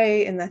birds of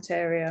prey in that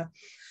area.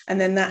 And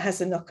then that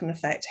has a knock-on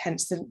effect,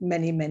 hence the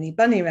many, many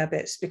bunny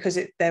rabbits, because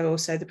they're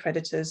also the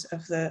predators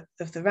of the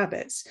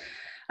rabbits.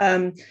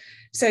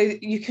 So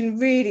you can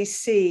really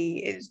see,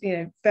 it, you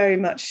know, very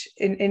much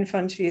in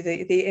front of you,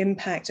 the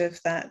impact of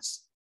that,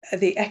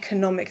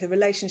 the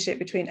relationship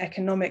between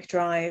economic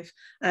drive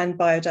and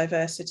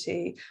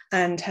biodiversity,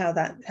 and how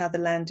the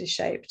land is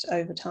shaped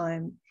over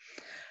time.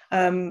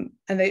 And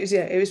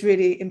it was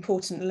really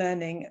important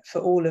learning for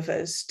all of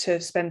us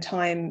to spend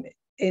time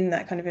in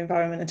that kind of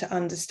environment and to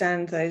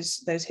understand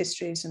those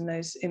histories and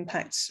those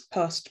impacts,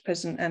 past,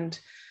 present, and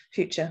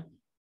future.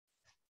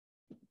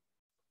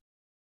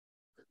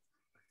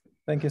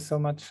 Thank you so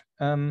much.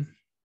 I'm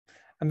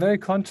very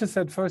conscious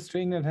that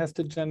Forestry England has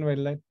to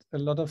generate a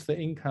lot of the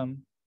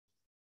income.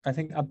 I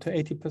think up to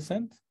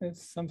 80%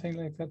 is something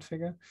like that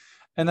figure.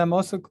 And I'm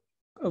also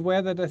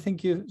aware that I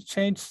think you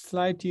changed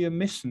slightly your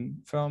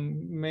mission from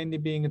mainly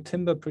being a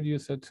timber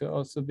producer to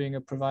also being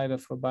a provider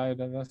for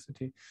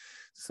biodiversity.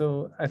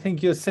 So I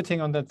think you're sitting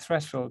on that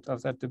threshold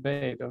of that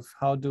debate of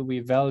how do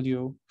we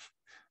value,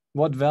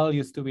 what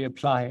values do we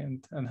apply,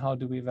 and how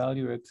do we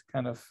value it,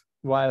 kind of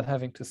while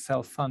having to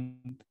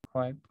self-fund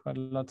quite a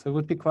lot. So it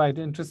would be quite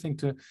interesting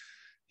to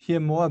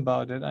hear more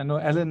about it. I know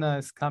Eleanor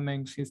is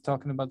coming, she's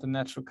talking about the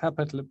natural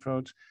capital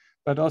approach,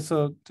 but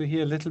also to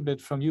hear a little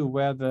bit from you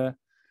where the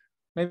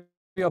maybe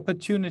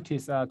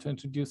opportunities are to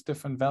introduce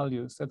different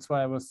values. That's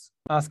why I was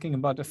asking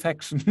about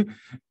affection,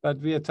 but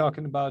we are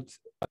talking about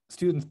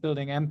students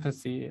building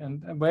empathy,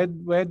 and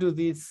where do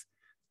these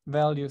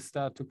values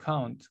start to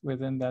count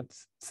within that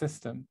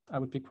system? I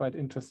would be quite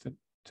interested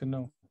to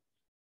know.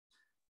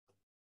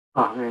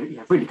 Oh, really,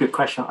 yeah, really good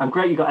question. I'm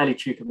great you got Ellie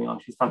Chu coming on.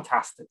 She's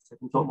fantastic. So I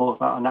can talk more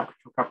about our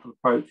natural capital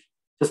approach.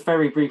 Just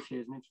very briefly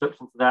as an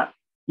introduction to that.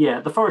 Yeah,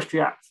 the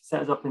Forestry Act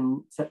set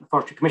the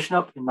Forestry Commission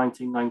up in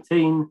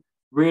 1919,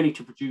 really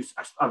to produce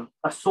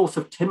a source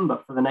of timber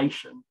for the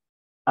nation,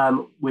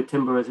 with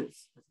timber as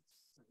its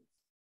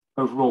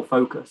overall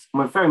focus.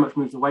 And we've very much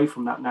moved away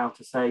from that now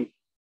to say,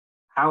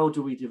 how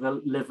do we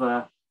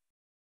deliver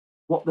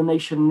what the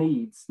nation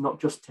needs, not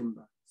just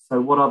timber? So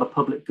what are the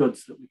public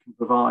goods that we can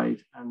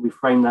provide? And we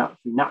frame that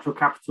through natural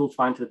capital,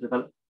 trying to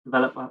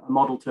develop a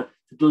model to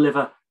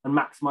deliver and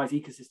maximize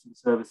ecosystem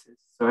services.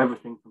 So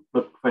everything from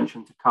flood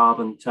prevention to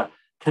carbon to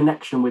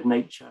connection with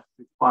nature,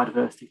 through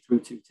biodiversity, through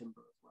to timber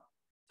as well.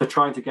 So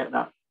trying to get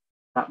that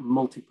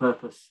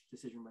multi-purpose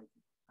decision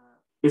making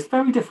is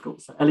very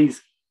difficult. So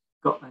Ellie's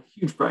got a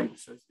huge brain,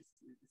 so it's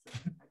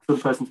an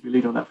excellent person to be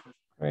leading on that for us.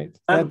 Great.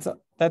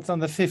 That's on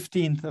the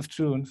 15th of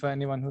June for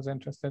anyone who's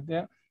interested.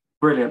 Yeah.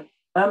 Brilliant.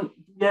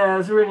 Yeah,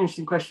 there's a really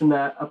interesting question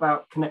there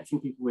about connecting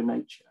people with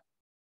nature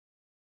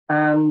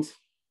and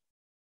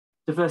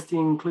diversity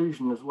and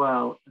inclusion as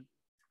well.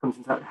 Comes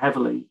into that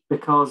heavily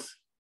because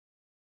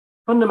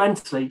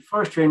fundamentally,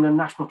 Forestry England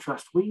National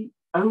Trust, we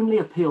only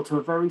appeal to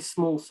a very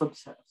small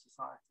subset of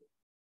society.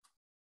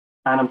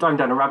 And I'm diving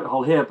down a rabbit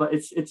hole here, but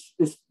it's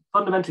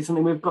fundamentally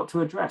something we've got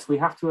to address. We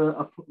have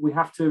to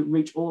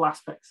reach all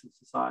aspects of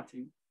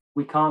society.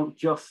 We can't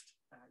just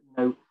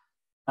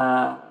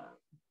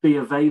be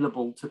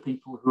available to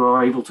people who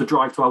are able to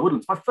drive to our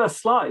woodlands. My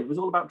first slide was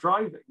all about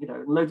driving,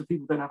 and loads of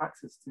people don't have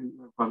access to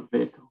a private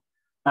vehicle.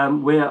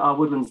 Where our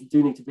woodlands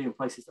do need to be in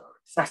places that are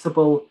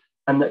accessible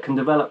and that can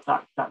develop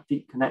that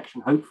deep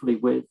connection, hopefully,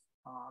 with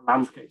our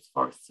landscapes,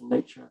 forests and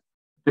nature,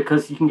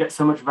 because you can get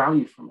so much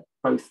value from it,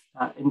 both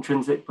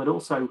intrinsic, but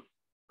also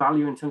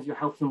value in terms of your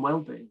health and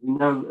well-being. We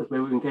know, as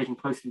we're engaging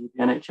closely with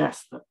the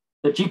NHS,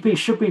 that GPs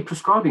should be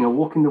prescribing a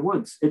walk in the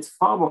woods. It's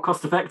far more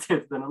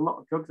cost-effective than a lot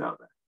of drugs out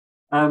there.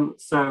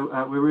 So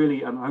we're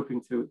really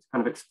hoping to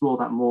kind of explore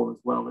that more as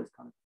well, those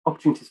kind of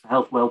opportunities for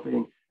health,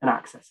 well-being and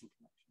access and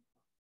connection.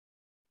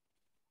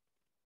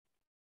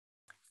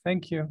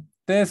 Thank you.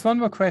 There's one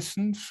more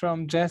question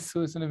from Jess,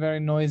 who is in a very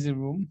noisy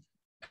room,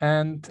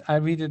 and I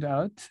read it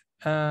out.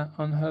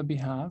 on her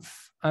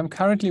behalf. I'm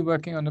currently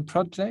working on a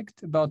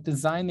project about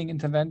designing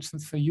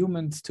interventions for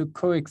humans to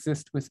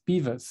coexist with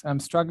beavers. I'm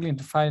struggling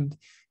to find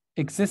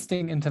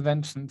existing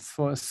interventions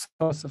for a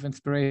source of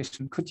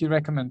inspiration. Could you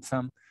recommend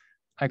some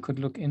I could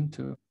look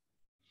into?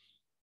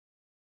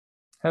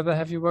 Heather,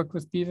 have you worked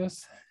with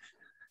beavers?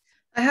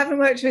 I haven't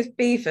worked with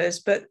beavers,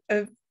 but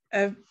a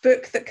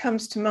book that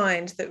comes to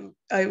mind that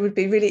would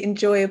be really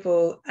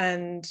enjoyable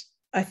and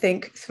I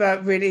think throw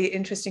out really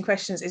interesting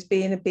questions is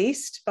Being a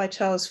Beast by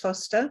Charles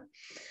Foster.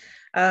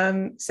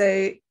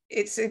 So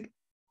it's a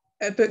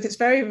book that's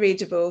very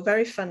readable,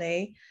 very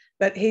funny,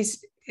 but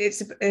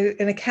it's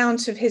an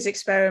account of his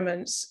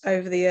experiments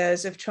over the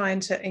years of trying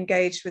to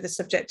engage with the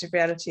subjective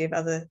reality of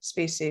other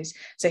species.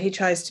 So he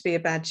tries to be a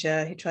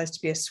badger, he tries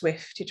to be a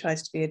swift, he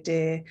tries to be a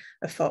deer,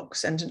 a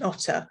fox, and an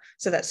otter.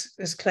 So that's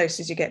as close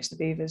as you get to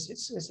the beavers,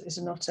 it's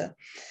an otter.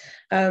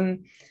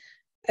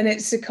 And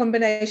it's a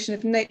combination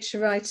of nature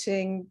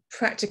writing,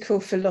 practical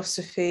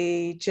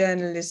philosophy,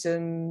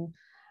 journalism,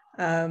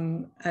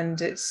 and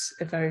it's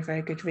a very,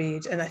 very good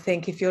read. And I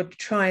think if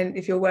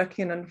you're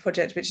working on a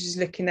project which is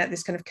looking at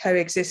this kind of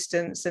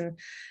coexistence and,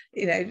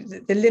 you know,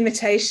 the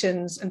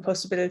limitations and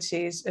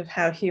possibilities of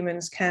how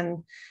humans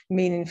can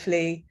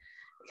meaningfully,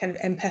 kind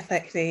of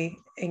empathically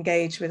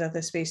engage with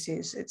other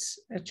species, it's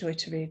a joy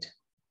to read.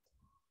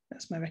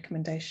 That's my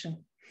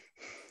recommendation.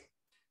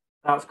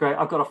 That's great.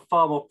 I've got a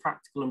far more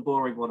practical and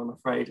boring one, I'm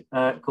afraid,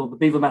 called The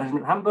Beaver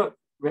Management Handbook,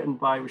 written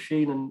by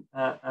Rasheen and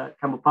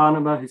Campbell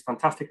Parnham, who's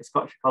fantastic, a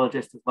Scottish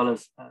ecologist, as well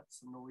as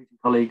some Norwegian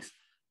colleagues.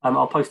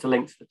 I'll post a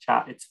link to the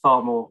chat. It's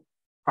far more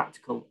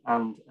practical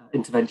and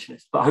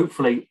interventionist, but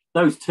hopefully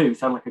those two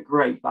sound like a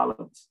great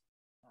balance.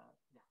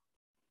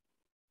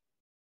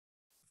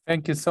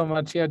 Thank you so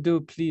much. Yeah,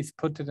 do please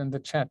put it in the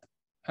chat.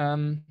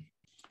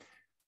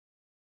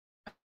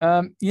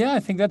 Yeah,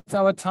 I think that's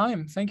our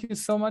time. Thank you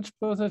so much,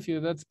 both of you.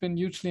 That's been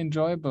hugely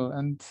enjoyable.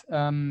 And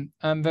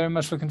I'm very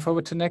much looking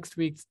forward to next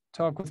week's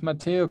talk with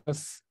Matteo,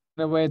 because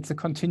in a way it's a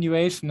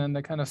continuation and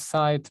a kind of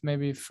side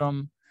maybe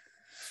from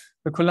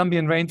the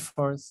Colombian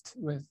rainforest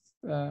with,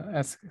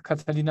 as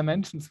Catalina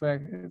mentions,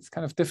 where it's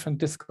kind of different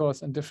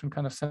discourse and different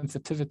kind of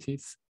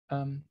sensitivities.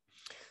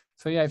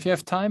 So yeah, if you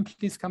have time,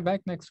 please come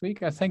back next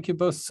week. I thank you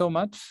both so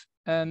much.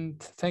 And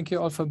thank you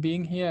all for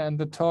being here. And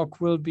the talk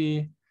will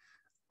be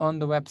on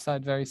the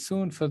website very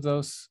soon for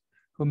those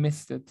who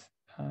missed it.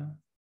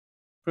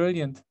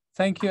 Brilliant.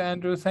 Thank you,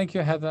 Andrew. Thank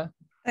you, Heather.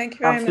 Thank you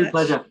very much. Absolute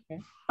pleasure.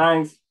 Okay.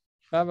 Thanks.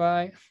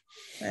 Bye-bye.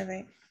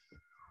 Bye-bye.